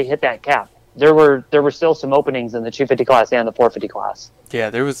week did they hit that cap. There were still some openings in the 250 class and the 450 class. Yeah,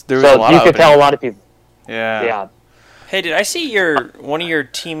 there was so a lot of you could tell a lot of people. Yeah. Hey, did I see one of your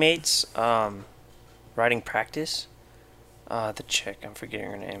teammates riding practice? The chick, I'm forgetting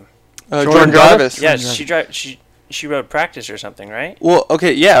her name. Jordan Jarvis. Yeah, she rode practice or something, right? Well,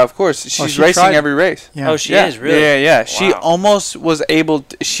 okay, yeah, of course. She's racing every race. Yeah. Oh, she is, really? Yeah. Wow. She almost was able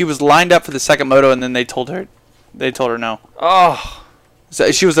to, she was lined up for the second moto, and then they told her no. Oh. So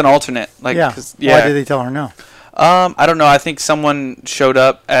she was an alternate. Like, Why did they tell her no? I don't know. I think someone showed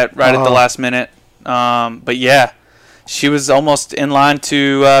up at the last minute. But yeah, she was almost in line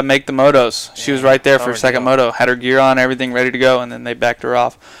to make the motos. She was right there for second moto. Had her gear on, everything ready to go, and then they backed her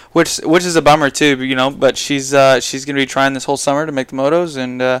off, which is a bummer too. You know, but she's gonna be trying this whole summer to make the motos,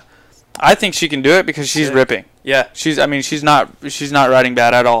 and I think she can do it because she's ripping. Yeah, she's not riding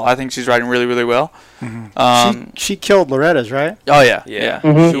bad at all. I think she's riding really, really well. She killed Loretta's, right? Oh yeah.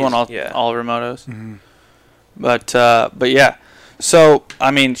 She won all of her motos. But yeah. So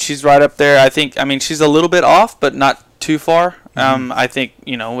I mean, she's right up there. I think. I mean, she's a little bit off, but not too far. I think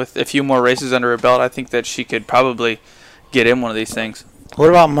with a few more races under her belt, I think that she could probably get in one of these things. What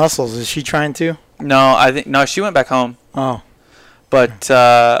about Muscles? Is she trying to? No, she went back home. Oh. But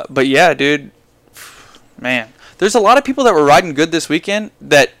yeah, dude. Man, there's a lot of people that were riding good this weekend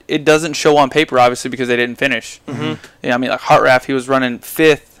that it doesn't show on paper, obviously, because they didn't finish. Yeah, I mean, like Hartraft, he was running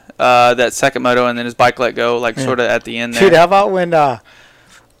 5th that second moto, and then his bike let go, sort of at the end there. Dude, how about when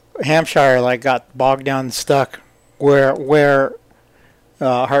Hampshire got bogged down and stuck where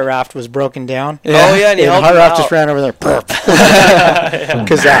Hartraft was broken down? Yeah. Oh, yeah, and Hartraft just ran over there.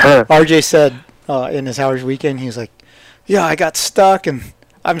 Because RJ said in his Howard's weekend, he was like, yeah, I got stuck, and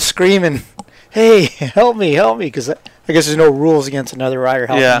I'm screaming, hey, help me, because I guess there's no rules against another rider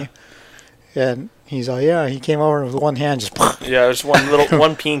helping you. And he's like, yeah, he came over with one hand, just yeah, there's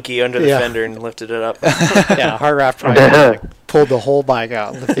one pinky under the fender and lifted it up. Yeah, Hartraft probably pulled the whole bike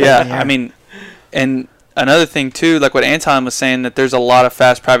out. I mean, and another thing too, like what Anton was saying, that there's a lot of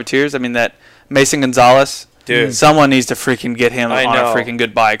fast privateers. I mean, that Mason Gonzalez, dude, someone needs to freaking get him on a freaking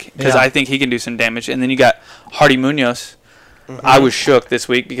good bike because I think he can do some damage. And then you got Hardy Munoz. I was shook this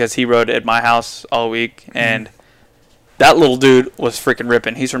week because he rode at my house all week, and that little dude was freaking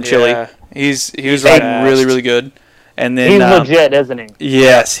ripping. He's from Chile. He was riding really, really good. And then he's legit, isn't he?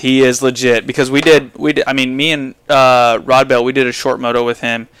 Yes, he is legit because we did. I mean, me and Rod Bell, we did a short moto with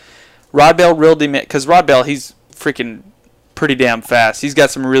him. Rod Bell reeled him in because Rod Bell, he's freaking pretty damn fast. He's got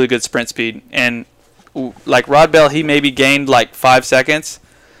some really good sprint speed, and like Rod Bell, he maybe gained like 5 seconds,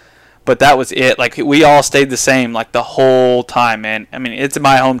 but that was it. Like we all stayed the same like the whole time, man. I mean, it's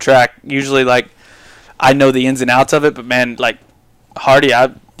my home track. Usually, like I know the ins and outs of it, but man, like Hardy,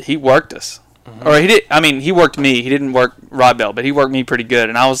 he worked us. Or he did. I mean, he worked me. He didn't work Rod Bell, but he worked me pretty good.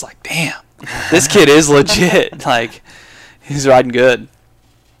 And I was like, damn, this kid is legit. Like, he's riding good.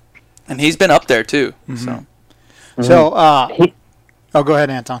 And he's been up there, too. So, go ahead,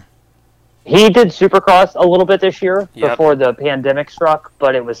 Anton. He did Supercross a little bit this year before the pandemic struck,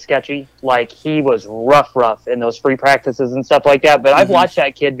 but it was sketchy. Like, he was rough in those free practices and stuff like that. But I've watched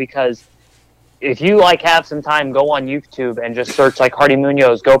that kid because if you like have some time, go on YouTube and just search like Hardy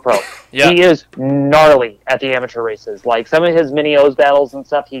Munoz GoPro. He is gnarly at the amateur races. Like some of his mini O's battles and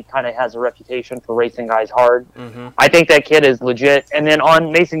stuff, he kind of has a reputation for racing guys hard. I think that kid is legit. And then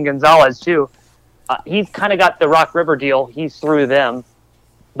on Mason Gonzalez too, he's kind of got the Rock River deal. He's through them,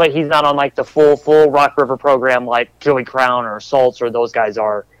 but he's not on like the full Rock River program like Joey Crown or Saltz or those guys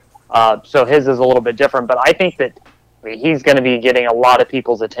are. So his is a little bit different. But I think that he's going to be getting a lot of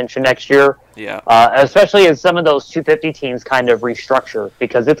people's attention next year. Especially as some of those 250 teams kind of restructure,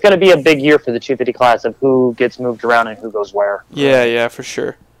 because it's going to be a big year for the 250 class of who gets moved around and who goes where. Yeah, for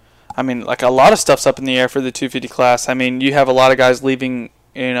sure. I mean, like a lot of stuff's up in the air for the 250 class. I mean, you have a lot of guys leaving,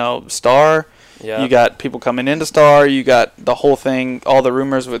 Star. You got people coming into Star. You got the whole thing, all the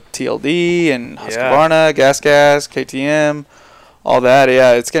rumors with TLD and Husqvarna, Gas, KTM. All that,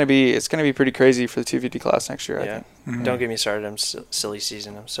 it's gonna be pretty crazy for the 250 class next year. I think. Don't get me started. I'm silly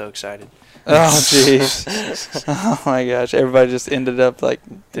season. I'm so excited. Oh jeez. Oh my gosh! Everybody just ended up like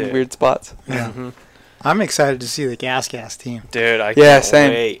in weird spots. I'm excited to see the Gas team. Dude, I can't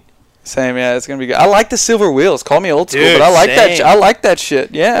wait. Same, it's gonna be good. I like the silver wheels. Call me old school, but I like that. I like that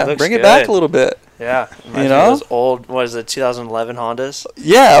shit. Yeah, bring it back a little bit. Yeah, those old. What is it? 2011 Hondas.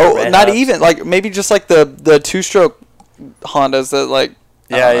 Yeah, not even like maybe just like the two-stroke Hondas that like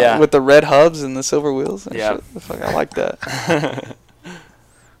with the red hubs and the silver wheels and shit. Fuck, I like that.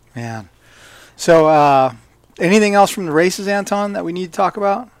 Man. So anything else from the races, Anton, that we need to talk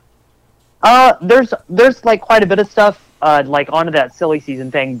about? There's like quite a bit of stuff like onto that silly season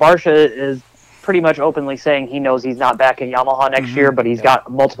thing. Barcia is pretty much openly saying he knows he's not back in Yamaha next year, but he's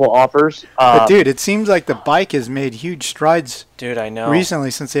got multiple offers. But dude, it seems like the bike has made huge strides. Dude, I know. Recently,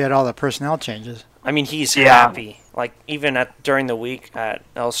 since they had all the personnel changes. I mean, he's happy. Like even during the week at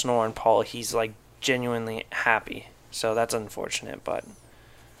Elsinore and Paul, he's like genuinely happy. So that's unfortunate, but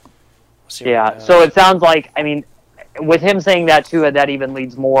we'll see. Yeah. So it sounds like, I mean, with him saying that too, that even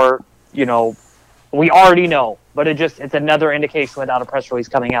leads more. We already know, but it's another indication without a press release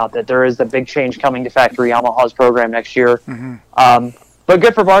coming out that there is a big change coming to factory Yamaha's program next year. But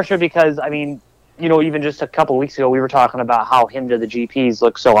good for Barcia because I mean, even just a couple weeks ago we were talking about how him to the GPs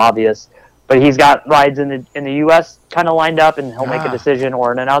looks so obvious. But he's got rides in the U.S. kind of lined up, and he'll make a decision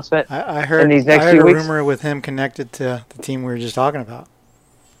or an announcement. I heard in these next I heard few a weeks. rumor with him connected to the team we were just talking about.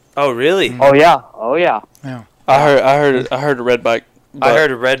 Oh really? Oh yeah. Yeah. I heard a red bike. I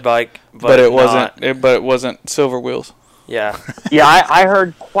heard a red bike, but it wasn't silver wheels. Yeah. I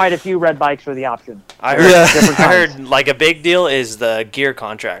heard quite a few red bikes were the option. I heard like a big deal is the gear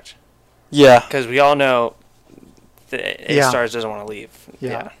contract. Yeah. Because we all know A-Stars doesn't want to leave.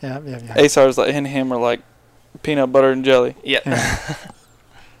 Yeah. A-Stars and him are like peanut butter and jelly. Yeah.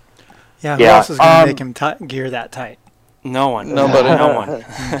 Who else is going to make him gear that tight? No one. Nobody. No one.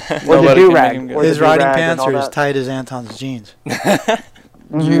 Nobody can make him gear. His riding pants are as tight as Anton's jeans.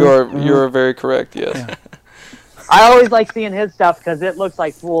 You are very correct. Yes. Yeah. I always like seeing his stuff because it looks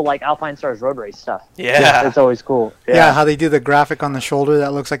like full like Alpine Stars road race stuff. Yeah. It's always cool. Yeah, how they do the graphic on the shoulder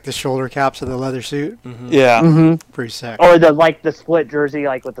that looks like the shoulder caps of the leather suit. Yeah. Pretty sick. Or the split jersey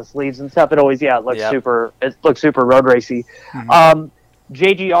like with the sleeves and stuff. It always looks super. It looks super road racy.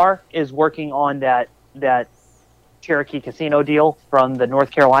 JGR is working on that Cherokee Casino deal from the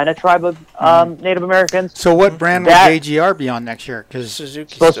North Carolina tribe of Native Americans. So what brand will JGR be on next year? Because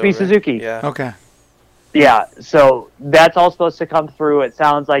Suzuki. Supposed to be Suzuki. Yeah. Okay. Yeah, so that's all supposed to come through. It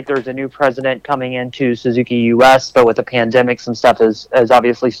sounds like there's a new president coming into Suzuki US, but with the pandemic, some stuff has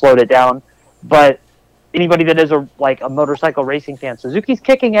obviously slowed it down. But anybody that is a motorcycle racing fan, Suzuki's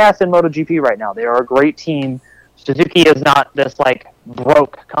kicking ass in MotoGP right now. They are a great team. Suzuki is not this like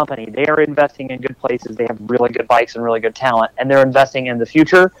broke company. They are investing in good places. They have really good bikes and really good talent, and they're investing in the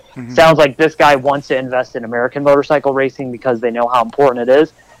future. Sounds like this guy wants to invest in American motorcycle racing because they know how important it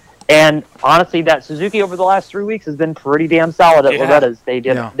is. And honestly, that Suzuki over the last 3 weeks has been pretty damn solid at Loretta's. They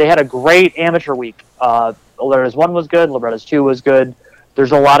had a great amateur week. Loretta's 1 was good. Loretta's 2 was good.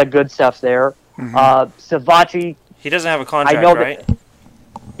 There's a lot of good stuff there. Savachi. He doesn't have a contract, right?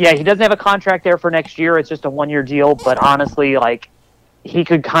 Yeah, he doesn't have a contract there for next year. It's just a 1-year deal. But honestly, like, he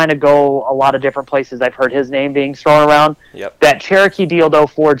could kind of go a lot of different places. I've heard his name being thrown around. Yep. That Cherokee deal, though,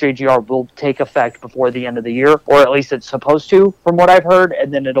 for JGR will take effect before the end of the year, or at least it's supposed to, from what I've heard,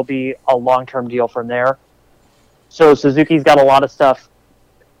 and then it'll be a long-term deal from there. So Suzuki's got a lot of stuff.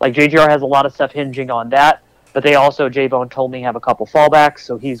 Like, JGR has a lot of stuff hinging on that, but they also, J-Bone told me, have a couple fallbacks,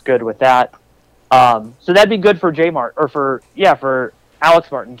 so he's good with that. So that'd be good for for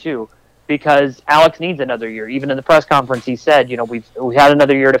Alex Martin, too, because Alex needs another year. Even in the press conference, he said, we had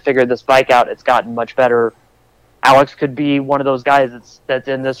another year to figure this bike out. It's gotten much better. Alex could be one of those guys that's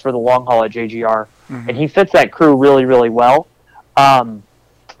in this for the long haul at JGR, and he fits that crew really, really well.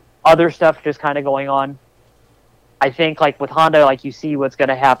 Other stuff just kind of going on. I think, like, with Honda, like, you see what's going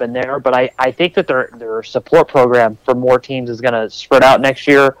to happen there, but I think that their support program for more teams is going to spread out next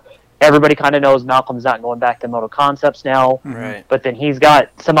year. Everybody kind of knows Malcolm's not going back to Moto Concepts now, right? But then he's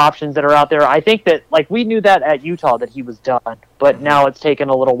got some options that are out there. I think that, like, we knew that at Utah that he was done, but now it's taken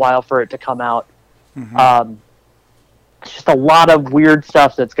a little while for it to come out. It's just a lot of weird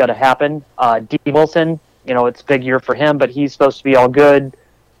stuff that's going to happen. D. Wilson, it's a big year for him, but he's supposed to be all good.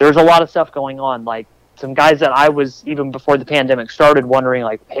 There's a lot of stuff going on, like some guys that I was, even before the pandemic started, wondering,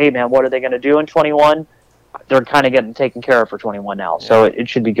 like, hey, man, what are they going to do in 21? They're kind of getting taken care of for 21 now, so it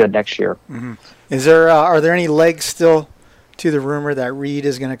should be good next year. Is there are there any legs still to the rumor that Reed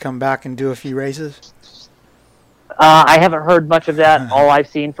is going to come back and do a few races? I haven't heard much of that. All I've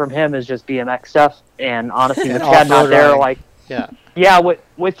seen from him is just BMX stuff, and honestly, with Chad not there,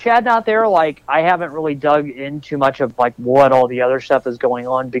 with Chad not there, like, I haven't really dug in too much of, like, what all the other stuff is going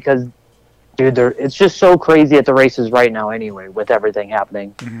on, because, dude, it's just so crazy at the races right now anyway, with everything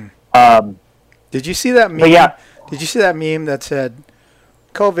happening. Did you see that meme? Did you see that meme that said,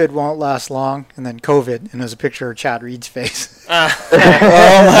 "COVID won't last long," and then COVID, and there's a picture of Chad Reed's face? Oh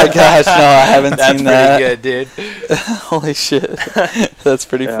my gosh, no, I haven't seen that. That's pretty good, dude. Holy shit, that's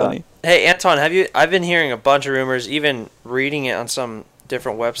pretty funny. Hey, Anton, I've been hearing a bunch of rumors, even reading it on some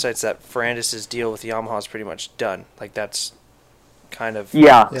different websites, that Ferrandis' deal with Yamaha is pretty much done. Like, that's kind of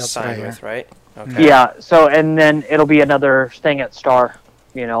signed with, right? Okay. Yeah. So, and then it'll be another thing at Star.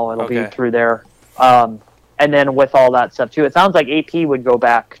 It'll be through there. And then with all that stuff too, it sounds like AP would go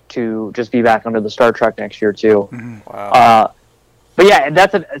back to just be back under the Star Trek next year too. Wow. But yeah,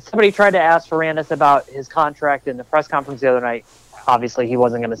 somebody tried to ask Ferrandis about his contract in the press conference the other night. Obviously, he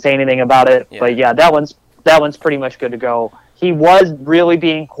wasn't going to say anything about it. Yeah. But yeah, that one's pretty much good to go. He was really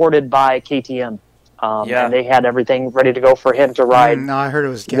being courted by KTM. And they had everything ready to go for him to ride. No, I heard it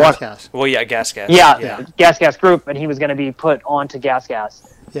was Gas. Well, yeah, Gas. Yeah, Gas Group, and he was going to be put onto Gas.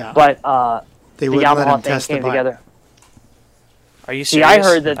 Yeah. But they the wouldn't let him Yamaha thing test the came bike. together. Are you serious? See, I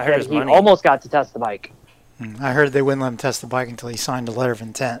heard that he almost got to test the bike. I heard they wouldn't let him test the bike until he signed a letter of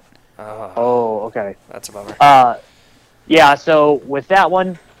intent. Oh, okay. That's a bummer. Yeah, so with that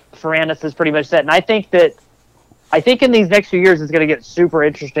one, Ferrandis is pretty much set. And I think in these next few years, it's going to get super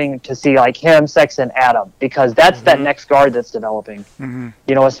interesting to see, like, him, Sexton, Adam, because that's that next guard that's developing.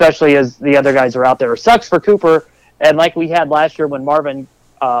 Especially as the other guys are out there. It sucks for Cooper, and like we had last year when Marvin,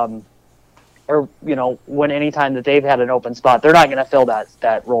 when any time that they've had an open spot, they're not going to fill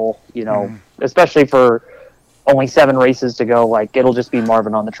that role, especially for only 7 races to go. Like, it'll just be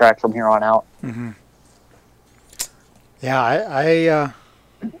Marvin on the track from here on out. Yeah,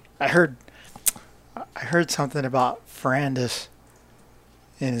 I heard something about Ferrandis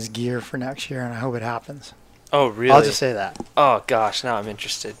in his gear for next year, and I hope it happens. Oh, really? I'll just say that. Oh, gosh, now I'm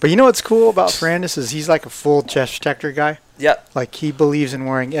interested. But you know what's cool about Ferrandis is he's like a full chest protector guy. Yep. Like, he believes in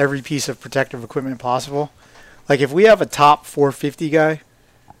wearing every piece of protective equipment possible. Like, if we have a top 450 guy,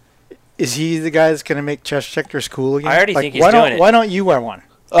 is he the guy that's going to make chest protectors cool again? I already think he's doing it. Why don't you wear one?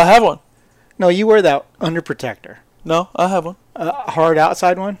 I have one. No, you wear that under protector. No, I have one. Hard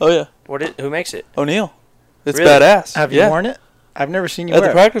outside one? Oh, yeah. Who makes it? O'Neill. It's really? badass. Have you worn it? I've never seen you wear it. At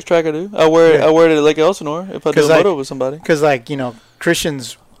the practice track, I do. I wear it at Lake Elsinore if I do a moto with somebody. Because, like,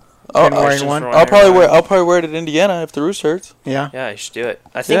 Christian's been wearing one. I'll probably wear it at Indiana if the roost hurts. Yeah. Yeah, you should do it.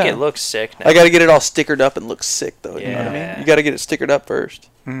 I think it looks sick now. I got to get it all stickered up and look sick, though. You know what I mean? You got to get it stickered up first.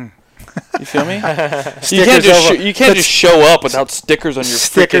 You feel me? You can't just show up without stickers on your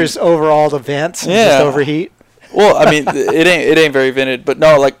stickers over all the vents and just overheat. Well, I mean, it ain't very vintage, but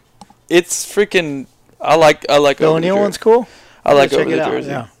no, like it's freaking. I like The over O'Neal the one's cool. I like Check over it the out, jersey.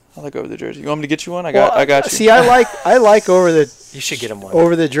 yeah. I like over the jersey. You want me to get you one? I got you. See, I like over the You should get him one.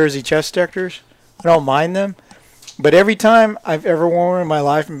 over the jersey chest protectors. I don't mind them, but every time I've ever worn one in my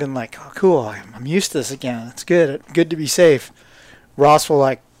life and been like, oh, cool, I'm used to this again. It's good. Good to be safe. Ross will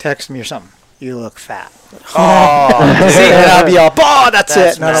like text me or something. You look fat. Oh, See, and I'll be all, that's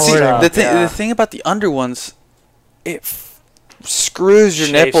it. And I don't See, wear it anymore. the thing about the under ones, it screws your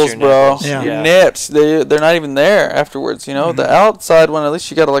Shapes nipples, your bro. nipples. Yeah. Your nips, they're not even there afterwards. You know, the outside one, at least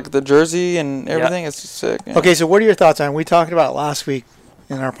you got like the jersey and everything. It's just sick. Yeah. Okay, so what are your thoughts on? We talked about it last week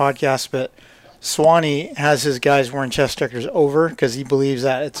in our podcast, but Swanee has his guys wearing chest protectors over because he believes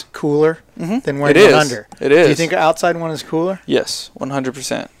that it's cooler than wearing It it is. under. It is. Do you think the outside one is cooler? Yes,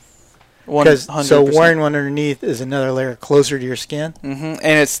 100%. Because so wearing one underneath is another layer closer to your skin. And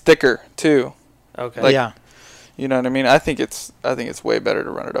it's thicker too. Okay. Like, yeah. You know what I mean? I think it's way better to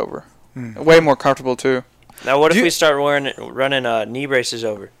run it over. Way more comfortable too. Now, what if we start running knee braces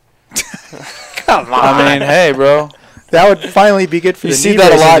over? Come on. I mean, hey, bro. That would finally be good for You the see knee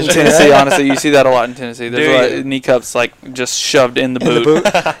that a brace lot in industry, Tennessee, right? honestly. You see that a lot in Tennessee. There's a lot of knee cups like just shoved in the boot.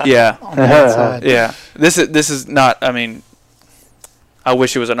 Yeah. On the outside. Yeah. This is not, I mean, I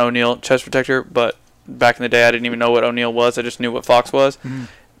wish it was an O'Neal chest protector, but back in the day I didn't even know what O'Neal was. I just knew what Fox was.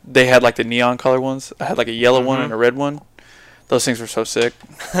 They had like the neon color ones. I had like a yellow one and a red one. Those things were so sick.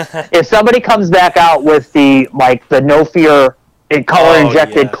 If somebody comes back out with the No Fear color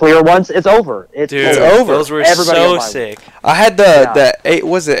injected clear ones, it's over. It's over. Those were Everybody so will buy sick. I had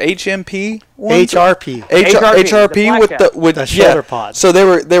was it HMP ones? HRP. HRP with the shoulder pods. So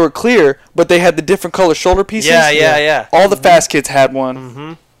they were clear, but they had the different color shoulder pieces. Yeah. All the fast kids had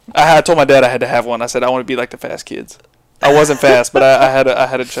one. I told my dad I had to have one. I said I want to be like the fast kids. I wasn't fast, but I had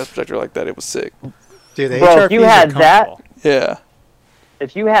a chest protector like that. It was sick. Dude, the Bro, HRPs if you had are that, comfortable. Yeah.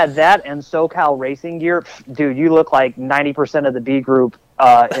 if you had that and SoCal racing gear, dude, you look like 90% of the B group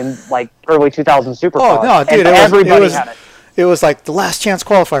in like early 2000 Supercross. Oh no, dude! And everybody had it. It was like the last chance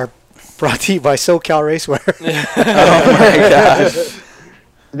qualifier, brought to you by SoCal Racewear. Oh my gosh.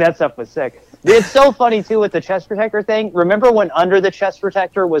 That stuff was sick. It's so funny too with the chest protector thing. Remember when under the chest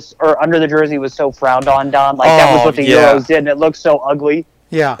protector under the jersey was so frowned on, Don? Like that was what the Euros did, and it looked so ugly.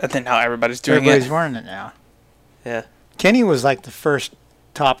 Yeah. And then now everybody's doing Everybody's it. wearing it now. Yeah. Kenny was like the first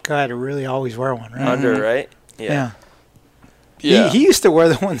top guy to really always wear one, right? Under, right? Yeah. Yeah. He used to wear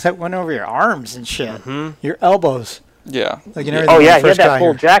the ones that went over your arms and shit, your elbows. Yeah. Like you know. Oh yeah, he had that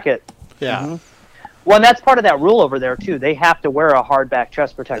full jacket. Yeah. Well, and that's part of that rule over there too. They have to wear a hardback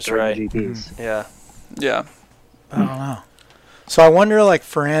chest protector That's in GPs. Yeah. Yeah. I don't know. So I wonder, like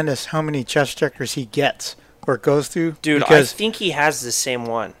Ferrandis, how many chest protectors he gets or goes through. Dude, because I think he has the same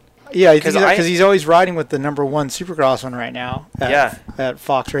one. yeah, because he's always riding with the number one Supercross one right now. At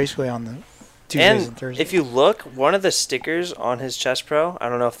Fox Raceway on the Tuesdays and Thursdays. If you look, one of the stickers on his Chest Pro, I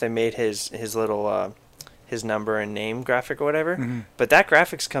don't know if they made his little his number and name graphic or whatever, but that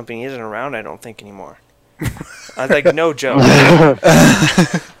graphics company isn't around, I don't think, anymore. Like, no joke.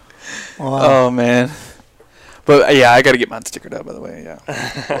 Oh man. But yeah, I got to get mine stickered out, by the way. Yeah.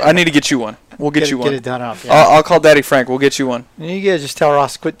 I need to get you one. We'll get you one. Get it done up. Yeah. I'll call Daddy Frank. We'll get you one. And you gotta just tell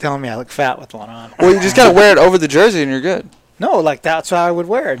Ross, quit telling me I look fat with one on. Well, you just got to wear it over the jersey and you're good. No, like that's how I would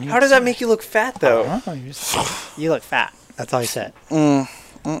wear it. How does that make you look fat, though? Oh, you look fat. That's all he said.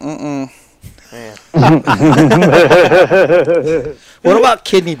 What about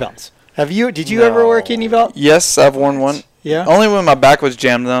kidney belts? Did you ever wear a kidney belt? Yes, I've worn one. Yeah. Only when my back was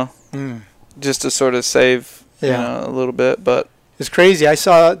jammed, though. Just to sort of save Yeah. a little bit. But It's crazy. I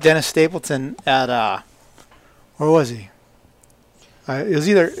saw Dennis Stapleton at where was he? It was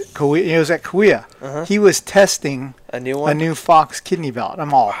either Kauai. It was at Kauai. He was testing a new one, a new Fox kidney belt.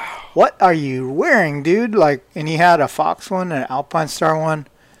 I'm all, what are you wearing, dude? Like, and he had a Fox one, an Alpine Star one,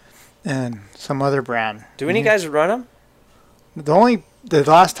 and some other brand. Do any guys run them? The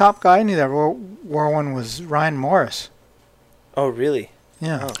last top guy I knew that wore one was Ryan Morris. Oh, really?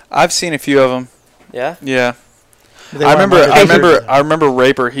 Yeah. Oh. I've seen a few of them. Yeah. Yeah. They I wear them remember. under I remember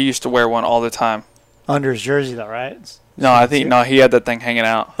Raper. He used to wear one all the time. under his jersey though, right? No, he had that thing hanging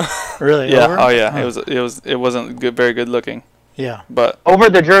out. Really? Yeah. Over? Oh yeah. Huh. It wasn't good, very good looking. Yeah. But Over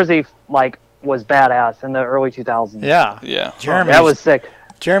the jersey, was badass in the early 2000s. Yeah. Yeah. Jeremy, that was sick.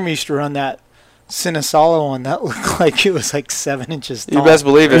 Jeremy used to run that Cinesolo one that looked like it was like 7 inches tall. you best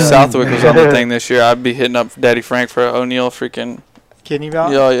believe if Southwick was on the thing this year, I'd be hitting up Daddy Frank for an O'Neal freaking kidney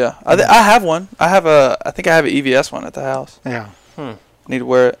belt. Yeah, yeah. I have one. I think I have an EVS one at the house. Yeah. Need to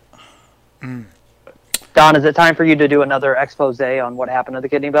wear it. Don, is it time for you to do another expose on what happened to the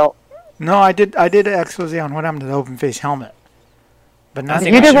kidney belt? No, I did an expose on what happened to the open face helmet. But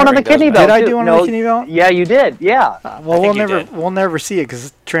nothing. You did one on the kidney belt. Did I do one on the kidney belt? Yeah, you did. Yeah. Well, we'll never see it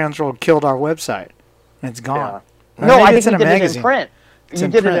because Transworld killed our website. And it's gone. Yeah. No, I think you did it in print. You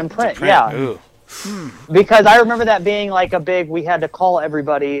did it in print. Yeah. Ooh. Because I remember that being like a big. We had to call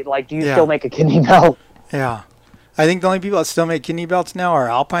everybody. Like, do you still make a kidney belt? Yeah. I think the only people that still make kidney belts now are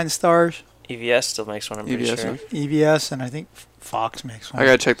Alpine Stars. EVS still makes one. I'm pretty sure. EVS, and I think Fox makes one. I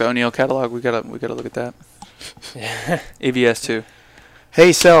gotta check the O'Neill catalog. We gotta look at that. EVS too.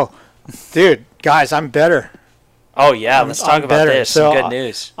 Hey, so, dude, guys, I'm better. Oh yeah, let's talk about this. So, some good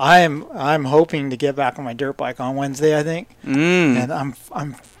news. I'm hoping to get back on my dirt bike on Wednesday, I think. And I'm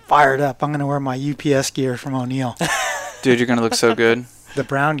fired up. I'm gonna wear my UPS gear from O'Neill. Dude, you're gonna look so good. The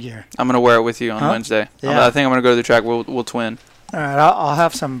brown gear. I'm gonna wear it with you on Wednesday. Yeah. I think I'm gonna go to the track. We'll twin. All right, I'll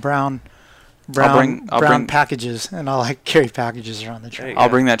have some brown I'll bring packages, and I'll carry packages around the track. I'll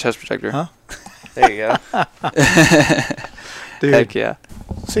bring that chest protector. Huh? There you go. Dude. Heck yeah.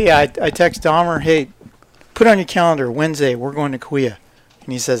 So yeah, I text Dahmer, hey, put on your calendar Wednesday. We're going to Kauai,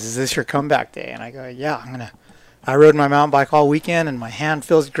 and he says, "Is this your comeback day?" And I go, "Yeah, I rode my mountain bike all weekend, and my hand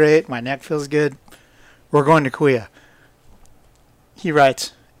feels great, my neck feels good. We're going to Kauai." He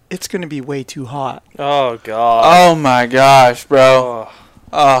writes, "It's going to be way too hot." Oh God. Oh my gosh, bro.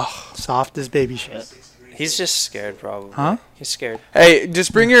 Oh. Soft as baby shit. He's just scared, probably. Huh? He's scared. Hey,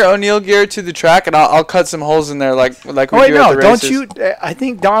 just bring your O'Neill gear to the track, and I'll cut some holes in there, like we do at the races. Don't you? I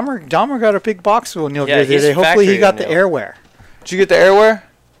think Dahmer got a big box of O'Neill gear he's today. Hopefully he got O'Neill. the airwear. Did you get the airwear?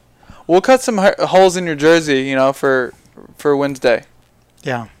 We'll cut some holes in your jersey, for Wednesday.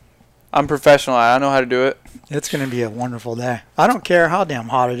 Yeah. I'm professional. I know how to do it. It's going to be a wonderful day. I don't care how damn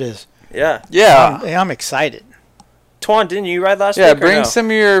hot it is. Yeah. Yeah. I'm excited. Twan, didn't you ride last week? Yeah, bring some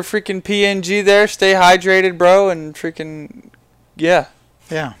of your freaking PNG there. Stay hydrated, bro, and freaking, yeah.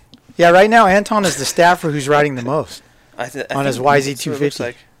 Yeah. Yeah, right now Anton is the staffer who's riding the most I on his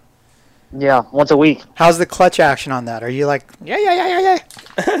YZ250. Yeah, once a week. How's the clutch action on that? Are you like, yeah?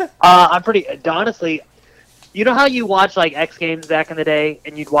 I'm pretty, honestly, you know how you watch like X Games back in the day,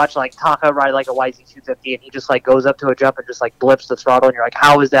 and you'd watch like Taka ride like a YZ250, and he just like goes up to a jump and just like blips the throttle, and you're like,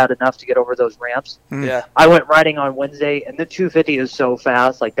 how is that enough to get over those ramps? Yeah. I went riding on Wednesday, and the 250 is so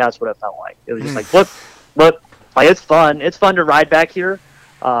fast, like that's what it felt like. It was just like blip. Like it's fun. It's fun to ride back here,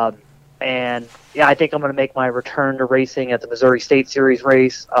 and yeah, I think I'm going to make my return to racing at the Missouri State Series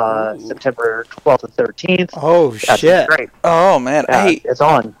race September 12th and 13th. Oh shit! Great. Oh man, Yeah, hey, it's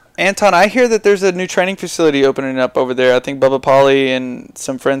on. Anton, I hear that there's a new training facility opening up over there. I think Bubba Polly and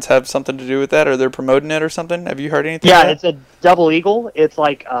some friends have something to do with that, or they're promoting it or something. Have you heard anything? Yeah, about it's a Double Eagle. It's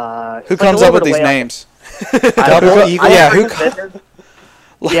like who comes up with these names? Double Eagle. Yeah,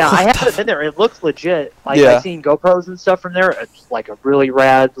 I haven't been there. It looks legit. Like I've seen GoPros and stuff from there. It's like a really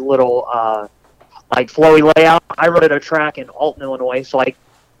rad little like flowy layout. I rode at a track in Alton, Illinois, so like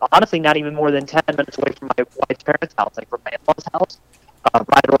honestly not even more than 10 minutes away from my wife's parents' house, like from my in-laws' house.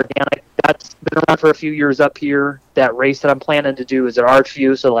 Ride Organic. That's been around for a few years up here. That race that I'm planning to do is at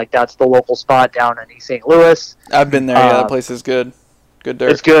Archview, so like that's the local spot down in East St. Louis. I've been there. Yeah, that place is good. Good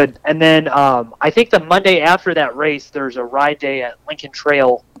dirt. It's good. And then I think the Monday after that race, there's a ride day at Lincoln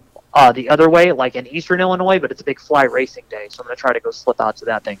Trail the other way, like in Eastern Illinois, but it's a big fly racing day, so I'm going to try to go slip out to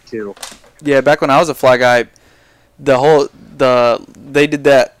that thing too. Yeah, back when I was a fly guy, they did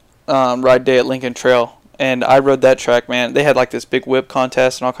that ride day at Lincoln Trail, and I rode that track, man. They had like this big whip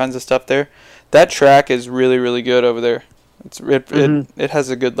contest and all kinds of stuff there. That track is really, really good over there. It has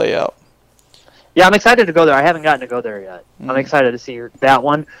a good layout. Yeah, I'm excited to go there. I haven't gotten to go there yet. I'm excited to see that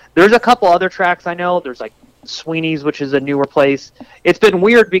one. There's a couple other tracks I know. There's like Sweeney's, which is a newer place. It's been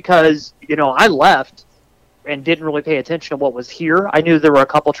weird because, I left and didn't really pay attention to what was here. I knew there were a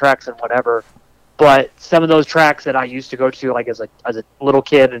couple tracks and whatever, but some of those tracks that I used to go to like as a little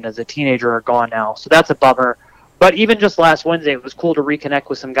kid and as a teenager are gone now. So that's a bummer. But even just last Wednesday, it was cool to reconnect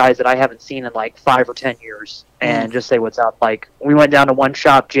with some guys that I haven't seen in like 5 or 10 years and just say what's up. Like we went down to one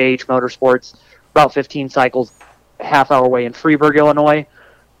shop, JH Motorsports, about 15 cycles, half-hour away in Freeburg, Illinois.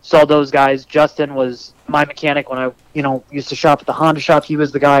 Saw those guys. Justin was my mechanic when I, used to shop at the Honda shop. He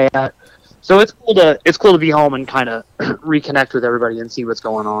was the guy at. So it's cool to be home and kind of reconnect with everybody and see what's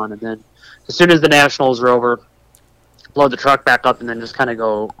going on. And then as soon as the Nationals are over, load the truck back up and then just kind of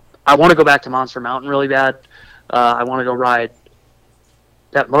go. I want to go back to Monster Mountain really bad. I want to go ride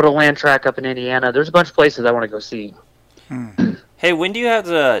that Motoland track up in Indiana. There's a bunch of places I want to go see. Hey, when do you have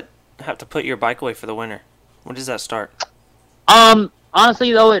to put your bike away for the winter? When does that start?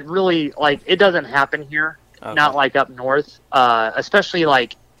 Honestly, though, it really, it doesn't happen here. Okay. Not like up north. Especially,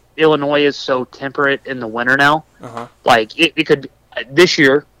 Illinois is so temperate in the winter now. Uh-huh. It could, this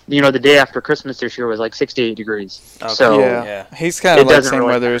year, the day after Christmas this year was like 68 degrees. Okay. So yeah, he's kind of it like doesn't same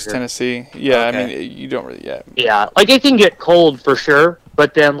really weather as matter. Tennessee. Yeah, Okay. I mean, you don't really. Yeah. Yeah, like it can get cold for sure,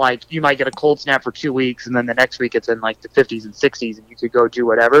 but then like you might get a cold snap for 2 weeks, and then the next week it's in like the 50s and 60s, and you could go do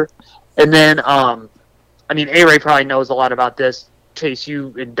whatever. And then, I mean, A-Ray probably knows a lot about this. Chase,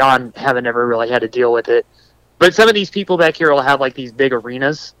 you and Don haven't ever really had to deal with it. But some of these people back here will have like these big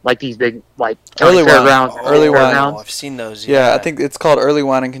arenas, like these big like county Early wine. fairgrounds, Early wine. fairgrounds. I've seen those. Yeah, I think it's called Early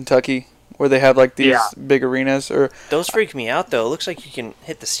Wine in Kentucky, where they have like these Yeah. big arenas. Or those freak me out though. It looks like you can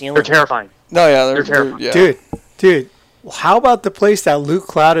hit the ceiling. They're terrifying. no, yeah, they're terrifying. yeah. Dude, how about the place that Luke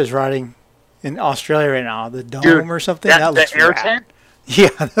Cloud is riding in Australia right now? The Dome Dude, or something? That looks the air rad. tent, Yeah,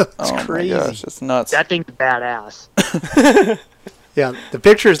 that looks Oh crazy. my gosh, it's nuts. that thing's badass. Yeah, the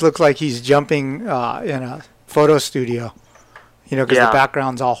pictures look like he's jumping in a photo studio. Because Yeah. the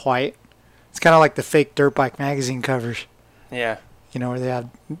background's all white. It's kind of like the fake dirt bike magazine covers. Yeah, Where they had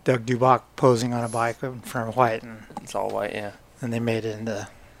Doug Duboc posing on a bike in front of white, and it's all white. Yeah. they made it into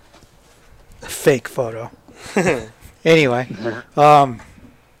a fake photo. Anyway,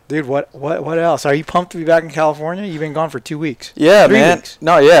 dude, what else? Are you pumped to be back in California? You've been gone for 2 weeks. Yeah, 3 man. weeks.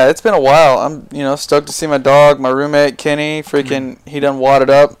 No, yeah, it's been a while. I'm stoked to see my dog, my roommate Kenny. Freaking, he done wadded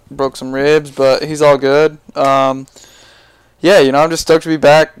up, broke some ribs, but he's all good. Yeah, I'm just stoked to be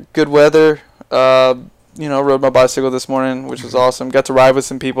back. Good weather. Rode my bicycle this morning, which was awesome. Got to ride with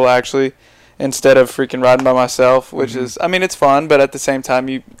some people actually, instead of freaking riding by myself, which is, I mean, it's fun, but at the same time,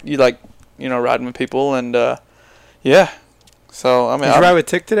 you like, riding with people, and yeah. So I mean, Did you ride with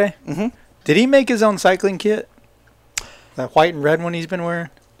Tick today? Mm-hmm. Did he make his own cycling kit? That white and red one he's been wearing?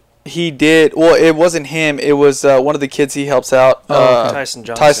 He did. Well, it wasn't him. It was one of the kids he helps out. Oh, okay. Tyson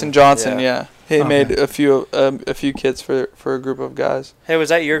Johnson. Tyson Johnson, yeah. He Okay. made a few kits for a group of guys. Hey, was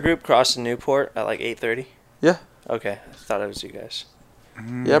that your group crossing Newport at like 8:30? Yeah. Okay, I thought it was you guys.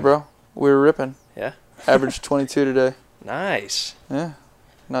 Yeah, bro. We were ripping. Yeah. Averaged 22 today. Nice. Yeah.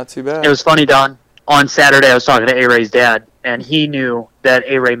 Not too bad. It was funny, Don. On Saturday, I was talking to A-Ray's dad, and he knew that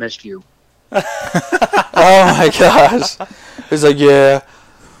A-Ray missed you. Oh my gosh. He's like, yeah.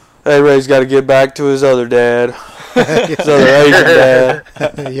 Hey, Ray's got to get back to his other dad. His other Asian dad.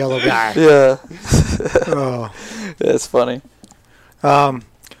 The yellow guy. Yeah. Oh. That's funny.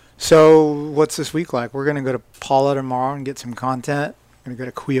 So what's this week like? We're going to go to Paula tomorrow and get some content. We're going to go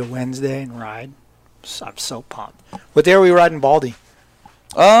to Kuya Wednesday and ride. So I'm so pumped. What day are we riding Baldy?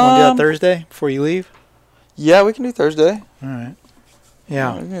 Want to do that Thursday before you leave? Yeah, we can do Thursday. All right.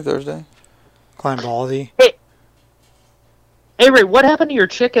 Yeah. We can do Thursday. Climb Baldy. Hey, Ray, what happened to your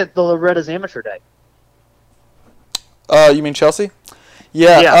chick at the Loretta's Amateur Day? You mean Chelsea?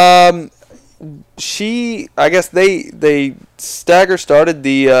 Yeah. She, I guess they stagger started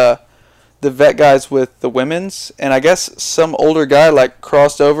the vet guys with the women's, and I guess some older guy like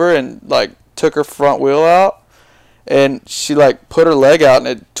crossed over and like took her front wheel out, and she like put her leg out and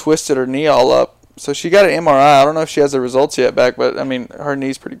it twisted her knee all up. So she got an MRI. I don't know if she has the results yet back, but I mean her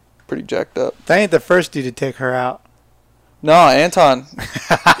knee's pretty jacked up. That ain't the first dude to take her out. No, Anton.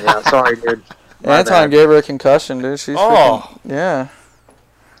 Yeah, sorry, dude. My Anton bad. gave her a concussion, dude. She's freaking, yeah.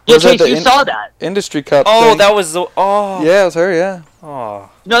 Yeah, Was that Chase, the you saw that. Industry Cup. Oh, thing. that was the. Oh. Yeah, it was her. Yeah. Oh.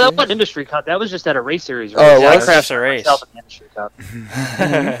 No, that wasn't Industry Cup. That was just at a race series. Oh, it Yeah, was? Crafts a race. Myself in the Industry Cup.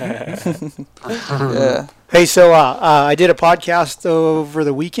 Yeah. Hey, so I did a podcast over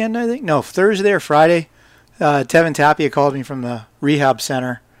the weekend, I think. No, Thursday or Friday. Tevin Tapia called me from the rehab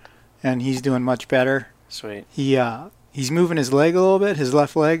center, and he's doing much better. Sweet. He's moving his leg a little bit, his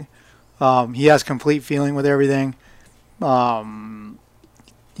left leg. He has complete feeling with everything.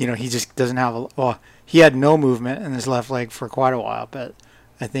 He just doesn't have he had no movement in his left leg for quite a while, but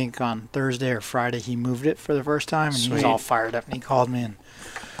I think on Thursday or Friday he moved it for the first time, and he was Sweet. all fired up, and he called me. And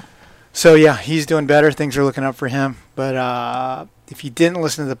so, yeah, he's doing better. Things are looking up for him. But if you didn't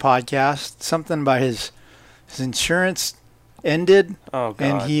listen to the podcast, something about his insurance ended, Oh, God.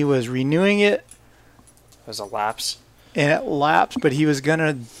 and he was renewing it, It was a lapse. and it lapsed, but he was going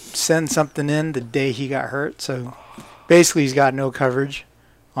to send something in the day he got hurt. So basically he's got no coverage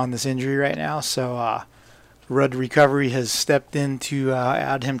on this injury right now. So Road to Recovery has stepped in to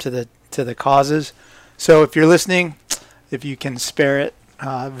add him to the causes. So if you're listening, if you can spare it,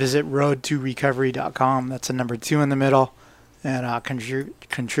 visit roadtorecovery.com. That's a number 2 in the middle, and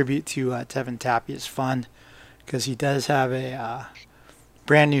contribute to Tevin Tapia's fund, because he does have a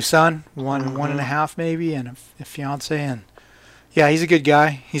brand new son, one and a half maybe, and a fiance, and yeah, he's a good guy.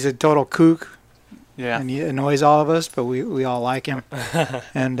 He's a total kook, Yeah. and he annoys all of us, but we all like him,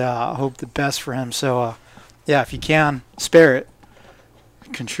 and hope the best for him. So yeah, if you can spare it,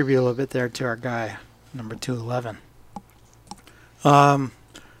 contribute a little bit there to our guy, number 211.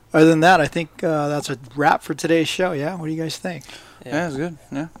 other than that, I think that's a wrap for today's show. Yeah, what do you guys think? Yeah, it's good.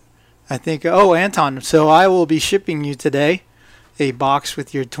 Yeah. I think. Oh, Anton. So I will be shipping you today a box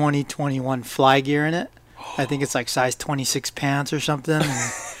with your 2021 fly gear in it. I think it's like size 26 pants or something.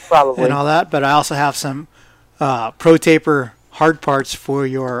 And, Probably. And all that. But I also have some Pro Taper hard parts for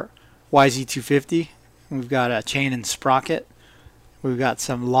your YZ250. We've got a chain and sprocket. We've got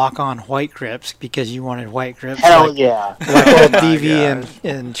some lock-on white grips because you wanted white grips. Hell yeah. Like old DV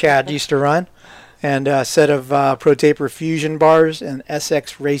and Chad used to run. And a set of Pro Taper fusion bars and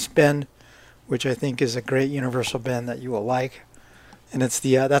SX race bend, which I think is a great universal bend that you will like. And it's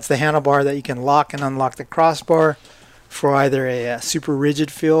the that's the handlebar that you can lock and unlock the crossbar for either a super rigid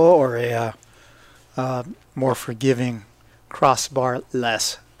feel or a more forgiving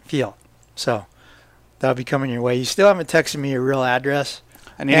crossbar-less feel. So that'll be coming your way. You still haven't texted me your real address.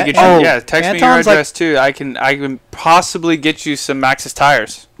 I need to get you. Text me your address too. I can possibly get you some Maxxis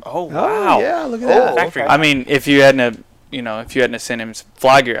tires. Oh wow! Yeah, look at that. I mean, if you hadn't sent him some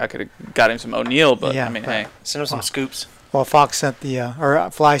fly gear, I could have got him some O'Neill. But Yeah, I mean, right. hey, Send him some scoops. Well, Fox sent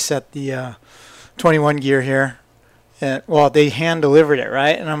Fly sent the 21 gear here. And, well, they hand delivered it,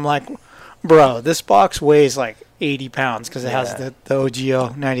 right? And I'm like, bro, this box weighs like 80 pounds because it has the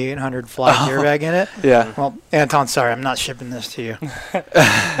OGO 9800 Fly gear bag in it. Yeah. Well, Anton, sorry, I'm not shipping this to you.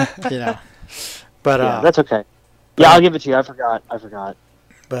 You know. But that's okay. Yeah, I'll give it to you. I forgot.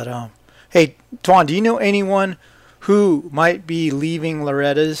 But hey, Twan, do you know anyone who might be leaving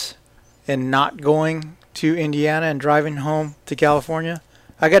Loretta's and not going to Indiana and driving home to California?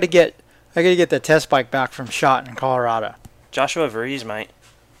 I got to get the test bike back from Schott in Colorado. Joshua Varese might.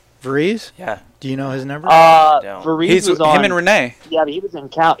 Varese? Yeah. Do you know his number? Varese was on. Him and Renee. Yeah, but he was in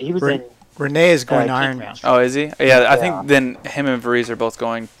Cal. He was in. Renee is going to Ironman. Oh, is he? Yeah, I think then him and Varese are both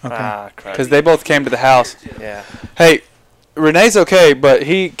going. Okay. Because they both came to the house. Yeah. Hey, Renee's okay, but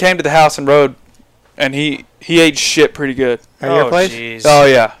he came to the house and rode, and he ate shit pretty good. At your place? Geez. Oh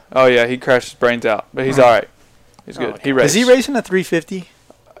yeah, he crashed his brains out, but he's all right. He's good. He raced. Is he racing a 350?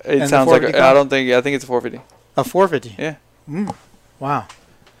 It sounds like I think it's a 450. A 450. Yeah. Wow.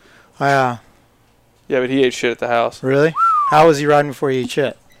 Yeah, but he ate shit at the house. Really? How was he riding before he ate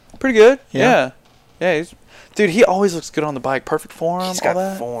shit? Pretty good. Yeah. Yeah. Dude, he always looks good on the bike. Perfect form. He's all got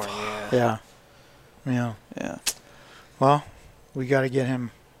that. form. Yeah. Yeah. Well, we got to get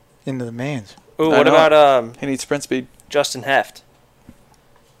him into the mains. Ooh, what about he needs sprint speed. Justin Heft?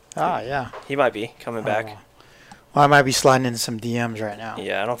 Yeah. He might be coming back. Well, I might be sliding into some DMs right now.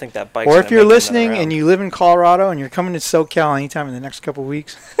 Yeah, I don't think that bike. Or if you're listening and you live in Colorado and you're coming to SoCal anytime in the next couple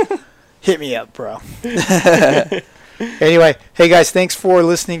weeks, hit me up, bro. Anyway, hey guys, thanks for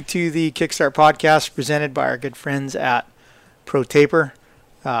listening to the Kickstart podcast presented by our good friends at Pro Taper.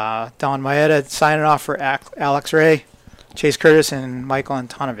 Don Maeda signing off for Alex Ray, Chase Curtis, and Michael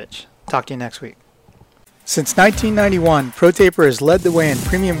Antonovich. Talk to you next week. Since 1991, Pro Taper has led the way in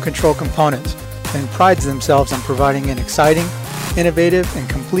premium control components and prides themselves on providing an exciting, innovative, and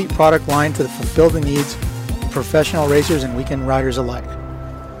complete product line to fulfill the needs of professional racers and weekend riders alike.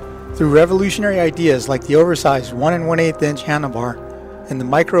 Through revolutionary ideas like the oversized 1 1/8 inch handlebar and the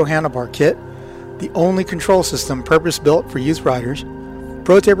micro handlebar kit, the only control system purpose-built for youth riders,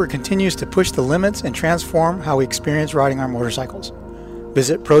 Pro Taper continues to push the limits and transform how we experience riding our motorcycles.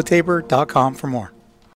 Visit protaper.com for more.